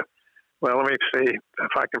had well, let me see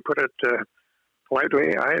if I can put it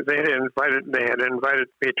politely. They had invited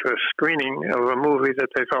me to a screening of a movie that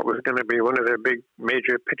they thought was going to be one of their big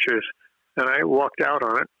major pictures, and I walked out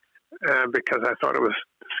on it because I thought it was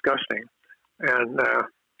disgusting. And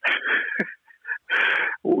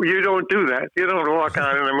you don't do that. You don't walk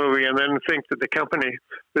out in a movie and then think that the company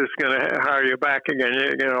is going to hire you back again.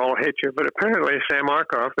 You're going to all hate you. But apparently Sam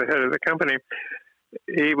Markoff, the head of the company,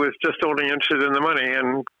 he was just only interested in the money,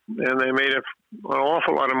 and they made an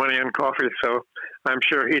awful lot of money on Coffee. So I'm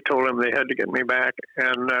sure he told them they had to get me back.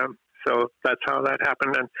 And so that's how that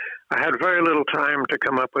happened. And I had very little time to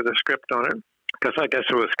come up with a script on it, because I guess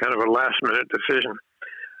it was kind of a last-minute decision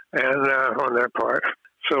and on their part.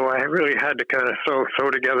 So I really had to kind of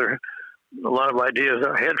throw together a lot of ideas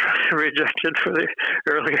I had rejected for the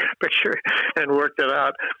earlier picture and worked it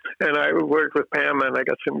out. And I worked with Pam, and I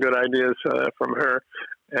got some good ideas from her.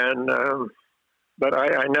 And but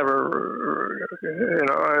I never,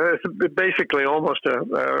 it's basically almost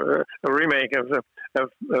a remake of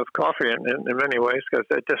Coffee in many ways, because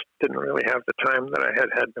I just didn't really have the time that I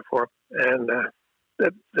had before. And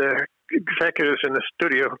the executives in the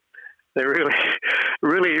studio, they really,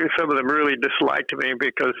 some of them really disliked me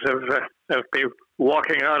because of me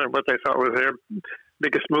walking out on what they thought was their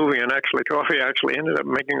biggest movie, and actually Coffee ended up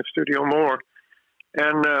making the studio more.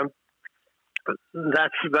 And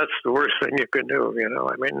that's the worst thing you could do,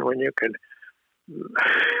 I mean, when you could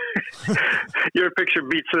your picture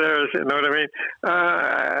beats theirs, you know what I mean?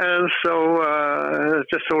 And so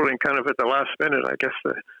just holding kind of at the last minute, I guess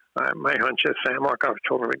my hunch is Sam Markoff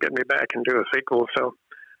told me to get me back and do a sequel, so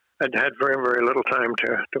I'd had very, very little time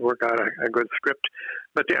to work out a good script.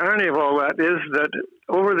 But the irony of all that is that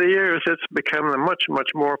over the years, it's become a much,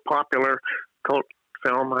 much more popular cult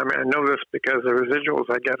film. I mean, I know this because the residuals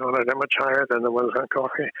I get on it are much higher than the ones on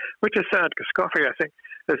Coffee, which is sad, because Coffee, I think,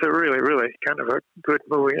 is a really, really kind of a good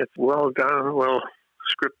movie. It's well done, well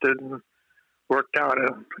scripted, and worked out,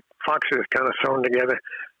 and Foxy is kind of sewn together.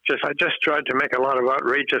 I just tried to make a lot of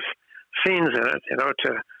outrageous scenes in it,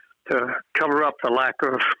 to cover up the lack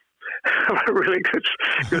of a really good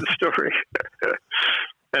story.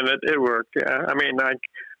 And it worked. Yeah. I mean,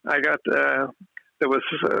 I got there was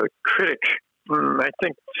a critic, I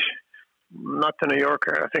think not the New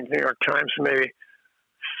Yorker, I think New York Times maybe.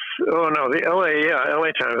 Oh no, the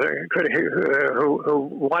LA Times, a critic who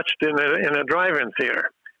watched in a drive-in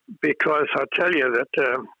theater, because I'll tell you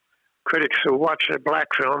that critics who watch a black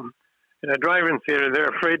film in a drive-in theater, they're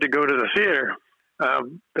afraid to go to the theater.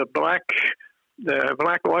 The black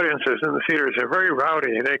audiences in the theaters are very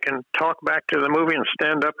rowdy. They can talk back to the movie and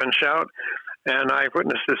stand up and shout, and I've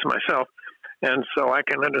witnessed this myself, and so I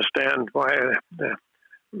can understand why the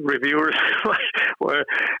reviewers were.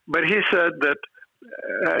 But he said that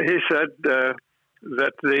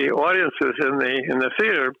the audiences in the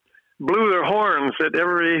theater blew their horns at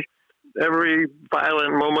every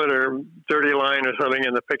violent moment or dirty line or something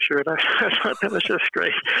in the picture. And I thought that was just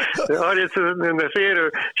great. The audiences in the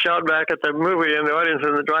theater shout back at the movie, and the audience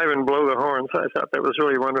in the drive-in blow the horns. I thought that was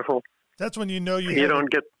really wonderful. That's when you don't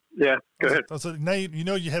get. Yeah, go ahead. So now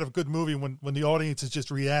you had a good movie when the audience is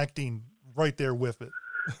just reacting right there with it.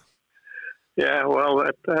 Yeah, well,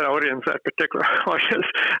 that audience, that particular audience,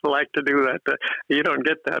 like to do that. You don't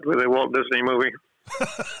get that with a Walt Disney movie.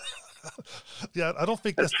 Yeah, I don't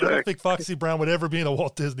think Foxy Brown would ever be in a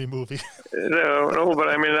Walt Disney movie. No, but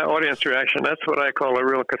I mean, that audience reaction, that's what I call a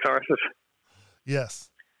real catharsis. Yes,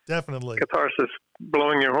 definitely. Catharsis,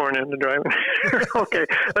 blowing your horn in the drive-in. Okay,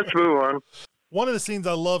 let's move on. One of the scenes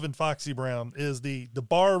I love in Foxy Brown is the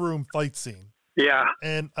barroom fight scene. Yeah.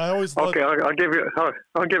 And I always Okay, I'll give you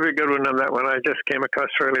a good one on that one. I just came across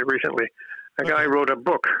fairly recently. A guy wrote a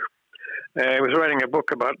book. He was writing a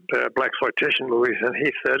book about blaxploitation movies, and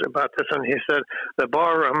he said about this, and he said the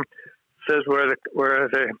barroom says where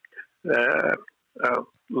the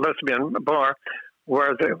lesbian bar,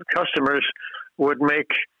 where the customers would make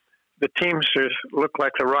the Teamsters look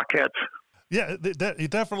like the Rockettes. Yeah, he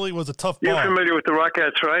definitely was a tough bar. You're familiar with the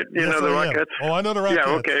Rockettes, right? You know the Rockettes? Oh, I know the Rockettes.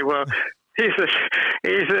 Yeah, okay. Well, he says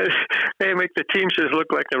they make the Teamsters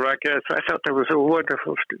look like the Rockettes. I thought that was a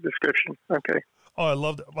wonderful description. Okay. Oh, I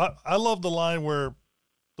loved it. I love the line where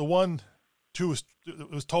the one who was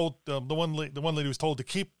told the one lady was told to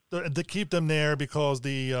keep them there because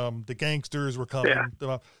the gangsters were coming.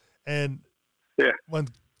 Yeah. And when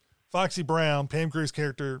Foxy Brown, Pam Grier's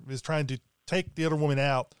character, is trying to take the other woman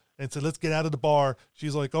out and said, "Let's get out of the bar,"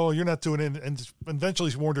 she's like, "Oh, you're not doing it." And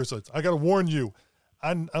eventually she warned her, "So I got to warn you,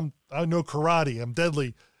 I know karate. I'm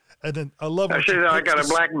deadly." And then I love. She said, "I got a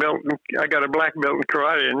black belt. I got a black belt in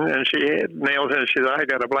karate," and she nails it. She said, "I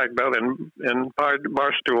got a black belt in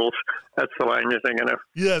bar stools." That's the line you're thinking of.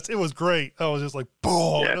 Yes, it was great. I was just like,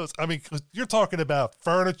 boom. Yeah. I mean, you're talking about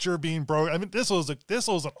furniture being broken. I mean, this was an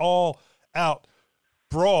all out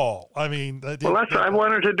brawl. I mean, I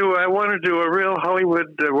wanted to do a real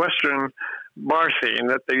Hollywood Western bar scene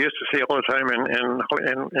that they used to see all the time in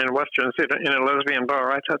westerns in a lesbian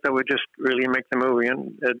bar. I thought that would just really make the movie,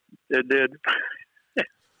 and it did.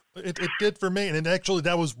 It did for me, and actually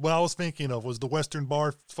that was what I was thinking of, was the Western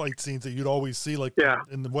bar fight scenes that you'd always see, like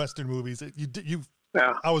in the Western movies.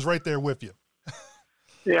 I was right there with you.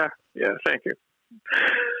 Yeah, thank you.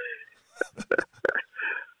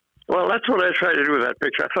 Well, that's what I tried to do with that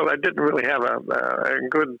picture. I felt I didn't really have a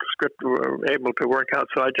good script able to work out,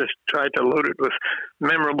 so I just tried to load it with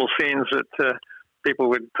memorable scenes that people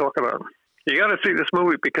would talk about. You got to see this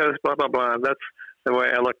movie because blah, blah, blah. That's the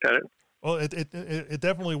way I looked at it. Well, it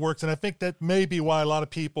definitely works, and I think that may be why a lot of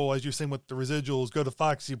people, as you're saying with the residuals, go to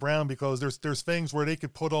Foxy Brown, because there's things where they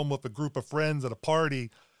could put on with a group of friends at a party,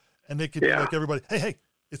 and they could be like everybody, hey,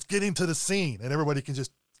 it's getting to the scene, and everybody can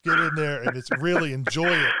just get in there and it's really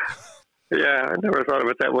enjoy it. Yeah, I never thought of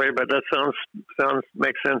it that way, but that sounds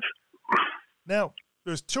makes sense. Now,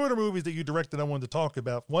 there's two other movies that you directed I wanted to talk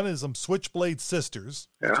about. One is Switchblade Sisters,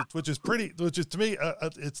 which is to me,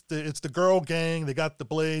 it's the girl gang. They got the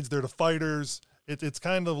blades. They're the fighters. It's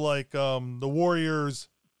kind of like the Warriors,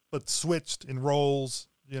 but switched in roles,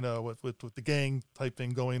 with the gang type thing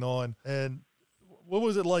going on. And what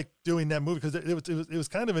was it like doing that movie? Because it was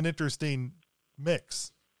kind of an interesting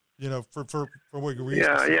mix. For what you read.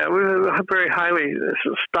 Yeah, it was very highly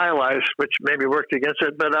stylized, which maybe worked against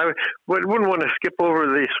it. But I wouldn't want to skip over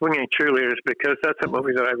the Swinging Cheerleaders, because that's a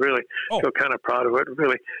movie that I really feel kind of proud of.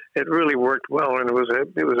 It really worked well, and it was a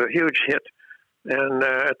huge hit, and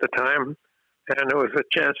at the time, and it was a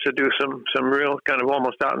chance to do some real kind of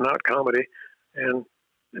almost out and out comedy. And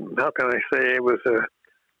how can I say, it was a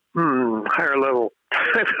higher level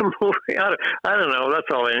type of movie. I don't know. That's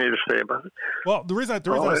all I need to say about it. Well, the reason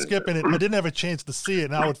I'm skipping it, I didn't have a chance to see it,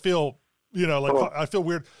 and I would feel, I feel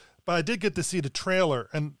weird, but I did get to see the trailer,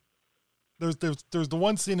 and there's the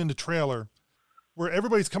one scene in the trailer where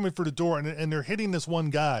everybody's coming for the door, and they're hitting this one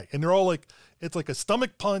guy, and they're all like, it's like a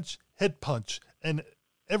stomach punch, head punch, and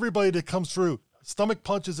everybody that comes through stomach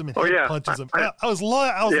punches him and head punches him. I was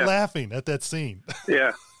laughing at that scene.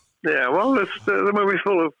 Yeah. Yeah, well, the movie's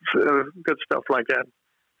full of good stuff like that.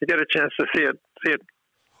 You get a chance to see it.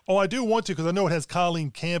 Oh, I do want to, because I know it has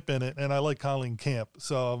Colleen Camp in it, and I like Colleen Camp,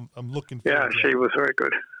 so I'm looking forward to she was very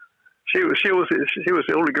good. She was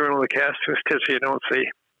the only girl in the cast whose tits you don't see.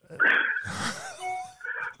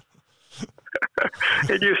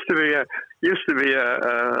 It used to be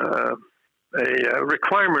a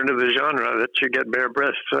requirement of the genre that you get bare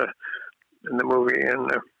breasts in the movie,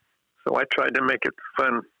 and so I tried to make it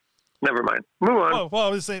fun. Never mind. Move on. Well, I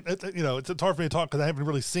was saying, it's hard for me to talk because I haven't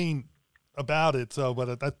really seen about it. So,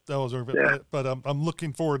 but that was, but I'm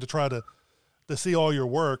looking forward to try to see all your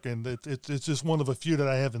work, and it's just one of a few that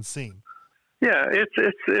I haven't seen. Yeah, it's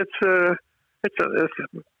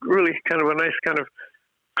really kind of a nice kind of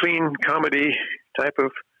clean comedy type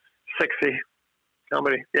of sexy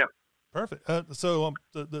comedy. Yeah. Perfect. So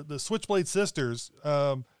the Switchblade Sisters,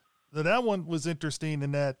 that one was interesting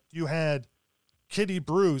in that you had Kitty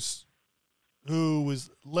Bruce, who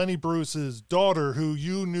was Lenny Bruce's daughter, who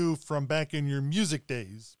you knew from back in your music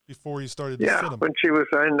days before you started the cinema. When she was,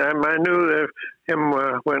 I knew him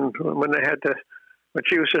when they had to, when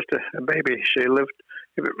she was just a baby. She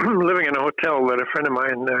living in a hotel that a friend of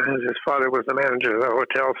mine, his father was the manager of the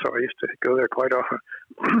hotel, so I used to go there quite often.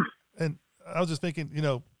 And I was just thinking,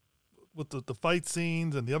 with the fight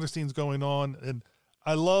scenes and the other scenes going on, and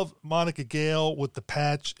I love Monica Gale with the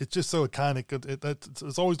patch. It's just so iconic.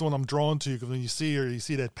 It's always the one I'm drawn to, because when you see her, you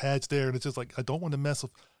see that patch there, and it's just like, I don't want to mess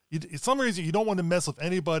with. For some reason, you don't want to mess with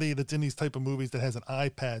anybody that's in these type of movies that has an eye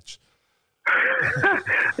patch. I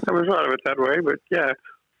never thought of it that way, but yeah.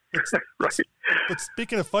 Right. But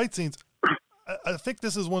speaking of fight scenes, I think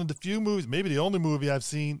this is one of the few movies, maybe the only movie I've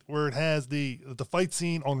seen where it has the fight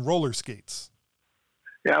scene on roller skates.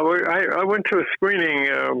 Yeah, I went to a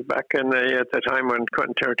screening back at the time when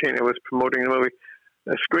Quentin Tarantino was promoting the movie.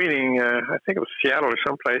 A screening, I think it was Seattle or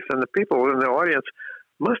someplace, and the people in the audience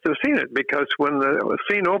must have seen it because when the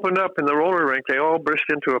scene opened up in the roller rink, they all burst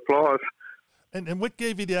into applause. And what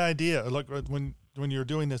gave you the idea, like when you're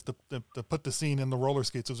doing this, to put the scene in the roller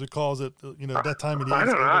skates? Was it because at that time of the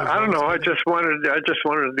year? I don't know. I just wanted to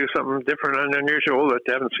do something different and unusual that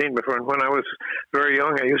they haven't seen before. And when I was very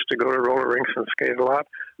young, I used to go to roller rinks and skate a lot,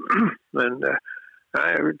 and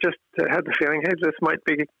I just had the feeling, hey, this might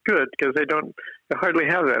be good because they hardly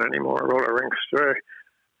have that anymore. Roller rinks,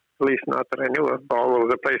 at least not that I knew of. Although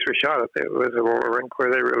the place we shot it, it was a roller rink where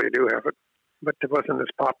they really do have it. But it wasn't as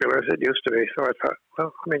popular as it used to be. So I thought,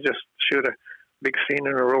 well, let me just shoot a big scene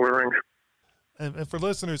in a roller rink. And for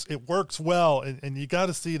listeners, it works well, and you got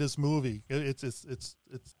to see this movie. It's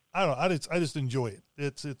I don't know. I just enjoy it.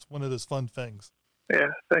 It's one of those fun things.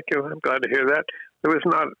 Yeah, thank you. I'm glad to hear that.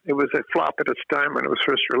 It was a flop at its time when it was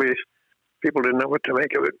first released. People didn't know what to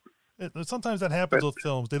make of it. Sometimes that happens with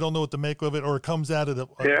films. They don't know what to make of it, or it comes out at an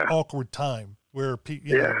awkward time where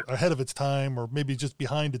ahead of its time, or maybe just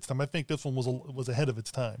behind its time. I think this one was ahead of its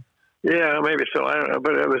time. Yeah, maybe so. I don't know,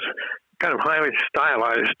 but it was kind of highly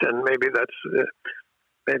stylized, and maybe that's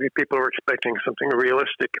maybe people were expecting something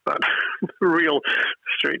realistic about real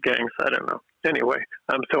street gangs. I don't know. Anyway,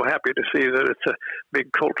 I'm so happy to see that it's a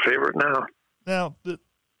big cult favorite now. Now, the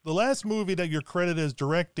last movie that you're credited as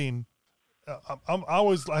directing,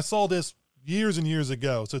 I saw this years and years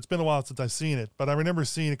ago, so it's been a while since I've seen it, but I remember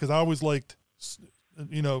seeing it because I always liked,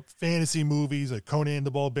 fantasy movies like Conan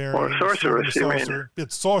the Barbarian. Or Sorceress, you mean?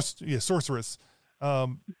 It's Sorceress.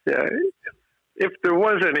 Yeah. If there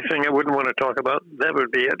was anything I wouldn't want to talk about, that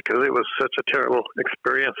would be it, because it was such a terrible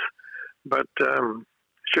experience. But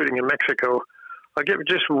shooting in Mexico, I'll give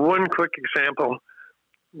just one quick example.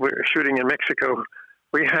 We're shooting in Mexico.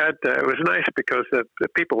 We had, it was nice because the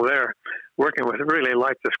people there working with really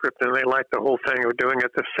liked the script, and they liked the whole thing. We're doing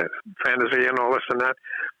it, the fantasy and all this and that.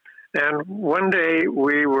 And one day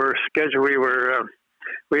we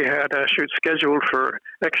had a shoot scheduled for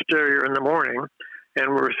exterior in the morning, and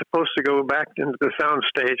we were supposed to go back into the sound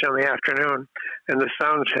stage in the afternoon. And the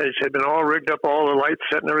sound stage had been all rigged up, all the lights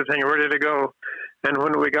set and everything ready to go. And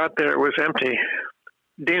when we got there, it was empty.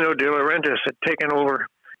 Dino De Laurentiis had taken over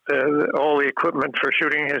all the equipment for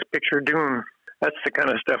shooting his picture Dune. That's the kind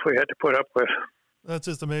of stuff we had to put up with. That's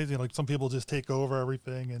just amazing. Like, some people just take over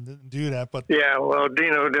everything and do that. But yeah, well,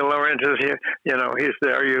 Dino De Laurentiis, he's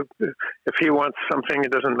there. If he wants something,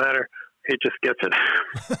 it doesn't matter. He just gets it.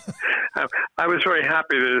 I was very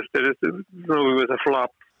happy that this movie was a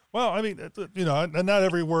flop. Well, I mean, and not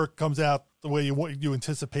every work comes out the way you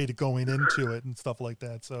anticipated going into it and stuff like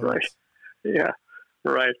that. So right, yeah,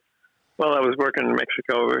 right. Well, I was working in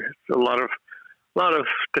Mexico. A lot of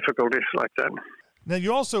difficulties like that. Now,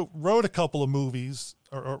 you also wrote a couple of movies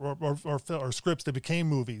or scripts that became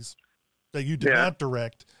movies that you did not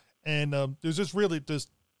direct, and there's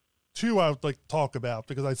two I would like to talk about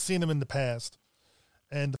because I've seen them in the past.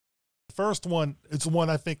 And the first one is the one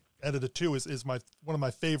I think out of the two is one of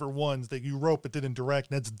my favorite ones that you wrote but didn't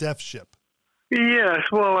direct, and that's Death Ship. Yes,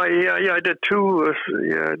 well, I did two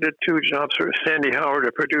jobs for Sandy Howard,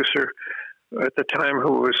 a producer at the time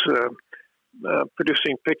who was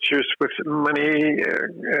producing pictures with money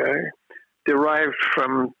derived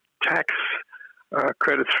from tax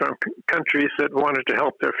credits from countries that wanted to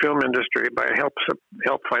help their film industry by help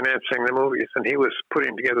financing the movies, and he was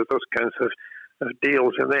putting together those kinds of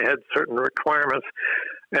deals, and they had certain requirements.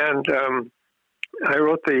 And I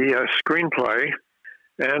wrote the screenplay,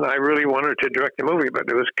 and I really wanted to direct the movie, but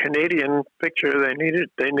it was a Canadian picture. They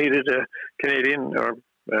needed a Canadian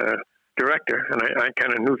director, and I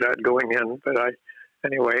kind of knew that going in. But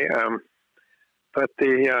but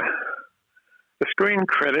the screen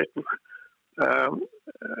credit.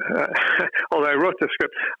 Although I wrote the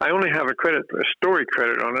script, I only have a story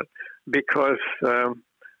credit on it because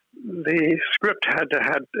the script had to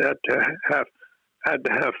have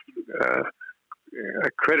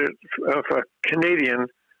a credit of a Canadian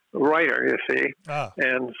writer, you see,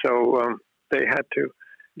 and so they had to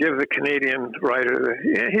give the Canadian writer.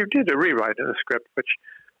 He did a rewrite in the script, which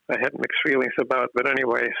I had mixed feelings about, but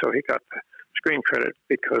anyway, so he got the screen credit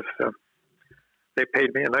because they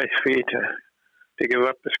paid me a nice fee to give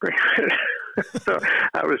up the screen credit. So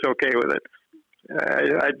I was okay with it.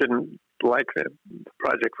 I didn't like the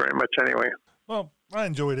project very much anyway. Well, I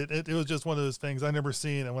enjoyed it. It was just one of those things I never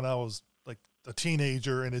seen it when I was like a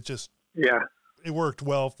teenager, and it just it worked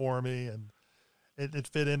well for me, and it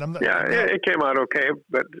fit in. It came out okay,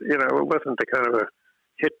 but it wasn't the kind of a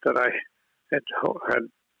hit that I had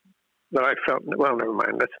that I felt. Well, never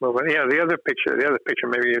mind. Let's move on. Yeah, the other picture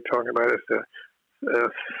maybe you're talking about is the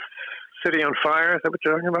City on Fire. Is that what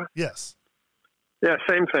you're talking about? Yes. Yeah,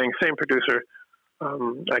 same thing, same producer.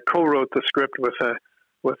 I co-wrote the script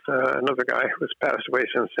with another guy who's passed away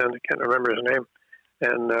since then. I can't remember his name,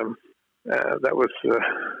 and that was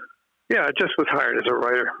I just was hired as a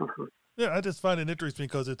writer. Yeah, I just find it interesting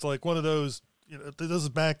because it's like one of those. This is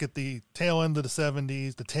back at the tail end of the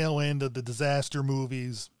 70s, the tail end of the disaster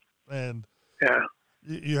movies, and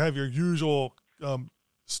you have your usual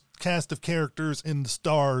cast of characters in the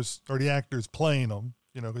stars or the actors playing them.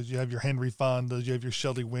 Because you have your Henry Fondas, you have your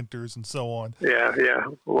Shelley Winters, and so on. Yeah.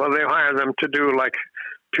 Well, they hire them to do like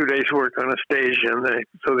 2 days' work on a stage, and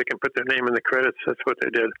so they can put their name in the credits. That's what they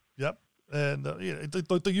did. Yep, and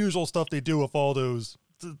the usual stuff they do with all those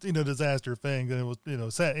disaster things, and it was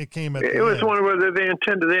it came at. It was end. One where they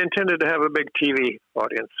intended to have a big TV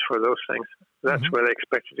audience for those things. That's where they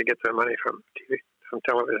expected to get their money from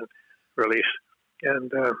television release,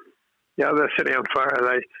 and the City on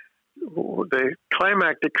Fire. The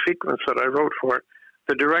climactic sequence that I wrote for it,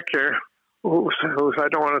 the director, who's I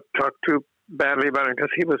don't want to talk too badly about him because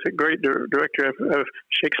he was a great director of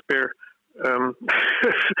Shakespeare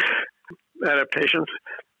adaptations,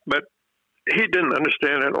 but he didn't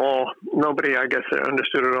understand at all. Nobody, I guess,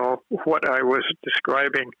 understood at all what I was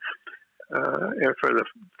describing for the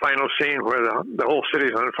final scene where the whole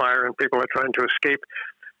city's on fire and people are trying to escape.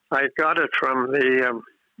 I got it from the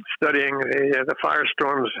studying the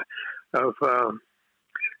firestorms of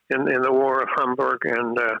in the War of Hamburg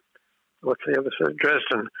and what's the other side,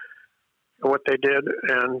 Dresden, what they did,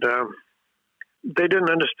 and they didn't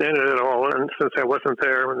understand it at all. And since I wasn't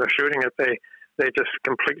there when they're shooting it, they just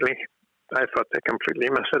completely, I thought they completely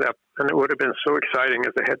messed it up. And it would have been so exciting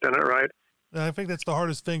if they had done it right. And I think that's the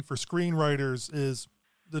hardest thing for screenwriters is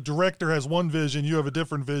the director has one vision, you have a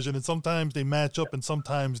different vision, and sometimes they match up and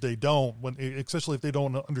sometimes they don't. Especially if they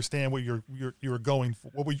don't understand what you were going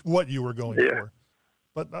for, what you were going for.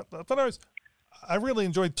 But I really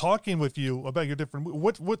enjoyed talking with you about your different.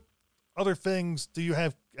 What other things do you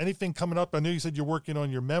have? Anything coming up? I know you said you're working on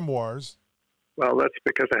your memoirs. Well, that's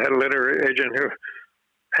because I had a literary agent who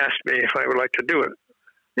asked me if I would like to do it.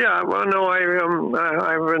 Yeah, well, no, I've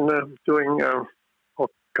been doing all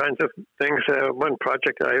kinds of things. One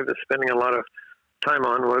project I was spending a lot of time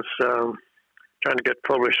on was trying to get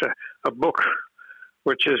published a book,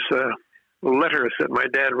 which is letters that my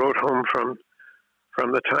dad wrote home from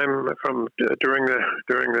the time during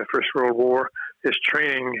the First World War, his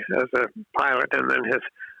training as a pilot, and then his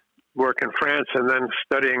work in France, and then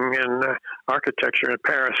studying in architecture in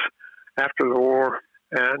Paris after the war.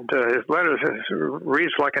 And his letters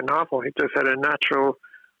reads like a novel. He just had a natural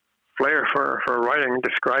flair for writing,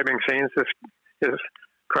 describing scenes. His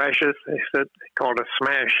crashes, he called it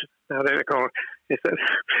smash. Now they call it. He said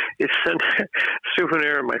he sent a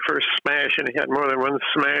souvenir of my first smash, and he had more than one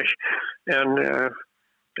smash. And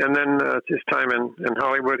then his time in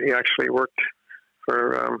Hollywood, he actually worked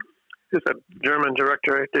for. He's a German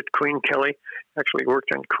director. He did Queen Kelly. Actually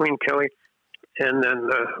worked on Queen Kelly. And then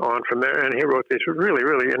on from there, and he wrote these really,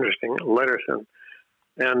 really interesting letters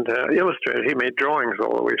and illustrated. He made drawings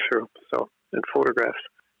all the way through, and photographs.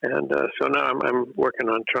 And so now I'm working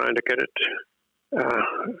on trying to get it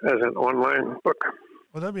as an online book.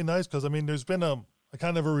 Well, that'd be nice because there's been a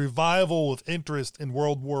kind of a revival of interest in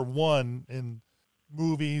World War I in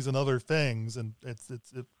movies and other things, and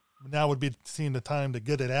it now would be seeing the time to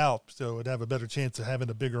get it out, so it'd have a better chance of having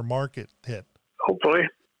a bigger market hit. Hopefully.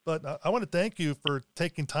 But I want to thank you for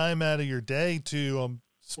taking time out of your day to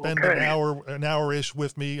spend an hour-ish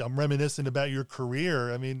with me. I'm reminiscing about your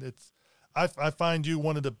career. I find you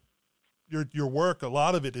one of your work. A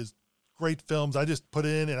lot of it is great films. I just put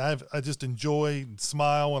in and I just enjoy and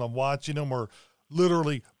smile when I'm watching them, or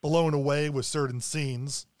literally blown away with certain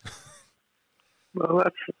scenes. Well,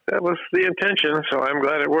 that was the intention, so I'm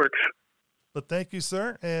glad it works. But thank you,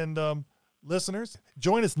 sir, and listeners,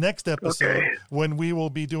 join us next episode when we will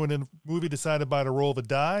be doing a movie decided by the roll of a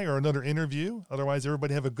die or another interview. Otherwise,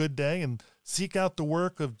 everybody have a good day and seek out the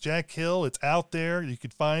work of Jack Hill. It's out there. You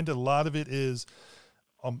could find it. A lot of it is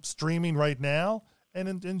streaming right now,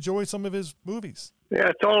 and enjoy some of his movies. Yeah,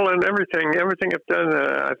 it's all in everything. Everything I've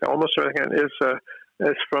done, almost everything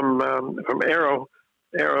is from Arrow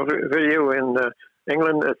Video in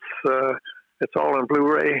England. It's all on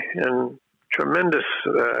Blu-ray and tremendous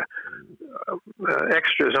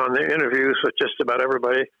extras on the interviews with just about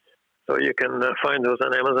everybody. So you can find those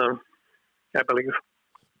on Amazon, I believe.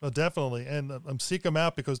 Well, definitely. And seek them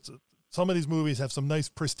out because some of these movies have some nice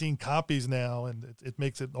pristine copies now, and it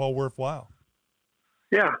makes it all worthwhile.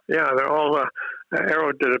 Yeah, they're all.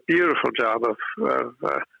 Arrow did a beautiful job of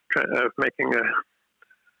making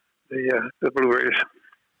the Blu-rays.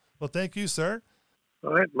 Well, thank you, sir.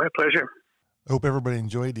 All right, my pleasure. I hope everybody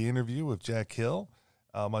enjoyed the interview with Jack Hill.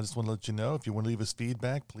 I just want to let you know, if you want to leave us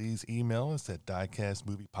feedback, please email us at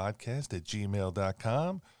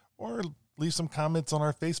diecastmoviepodcast@gmail.com or leave some comments on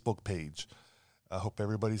our Facebook page. I hope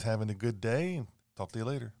everybody's having a good day, and talk to you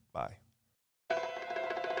later. Bye.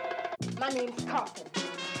 My name's Carpenter.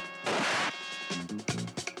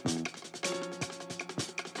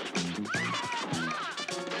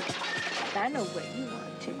 I know what you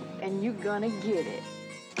want to, and you're gonna get it.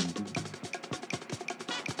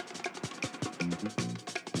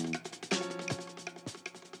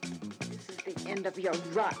 This is the end of your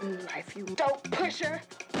rotten life, you dope pusher.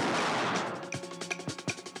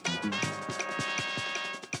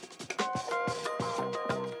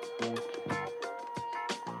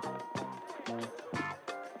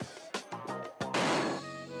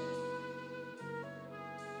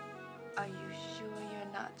 Are you sure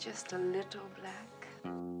you're not just a little black?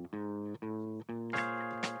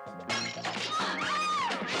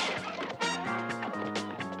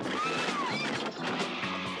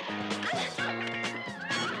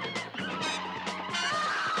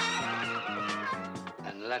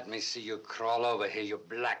 And let me see you crawl over here, you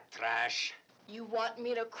black trash. You want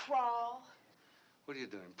me to crawl? What are you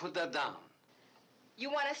doing? Put that down.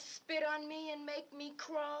 You want to spit on me and make me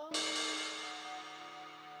crawl?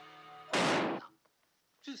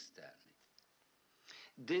 Just tell me.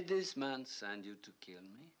 Did this man send you to kill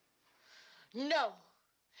me? No,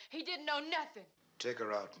 he didn't know nothing. Take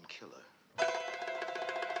her out and kill her.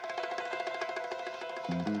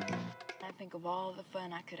 I think of all the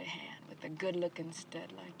fun I could have had with a good-looking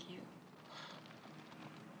stud like you.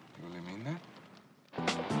 You really mean that?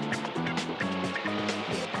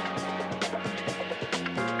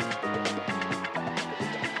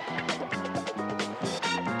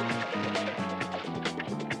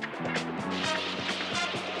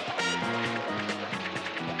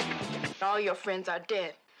 All your friends are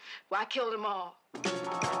dead. Well, I killed them all.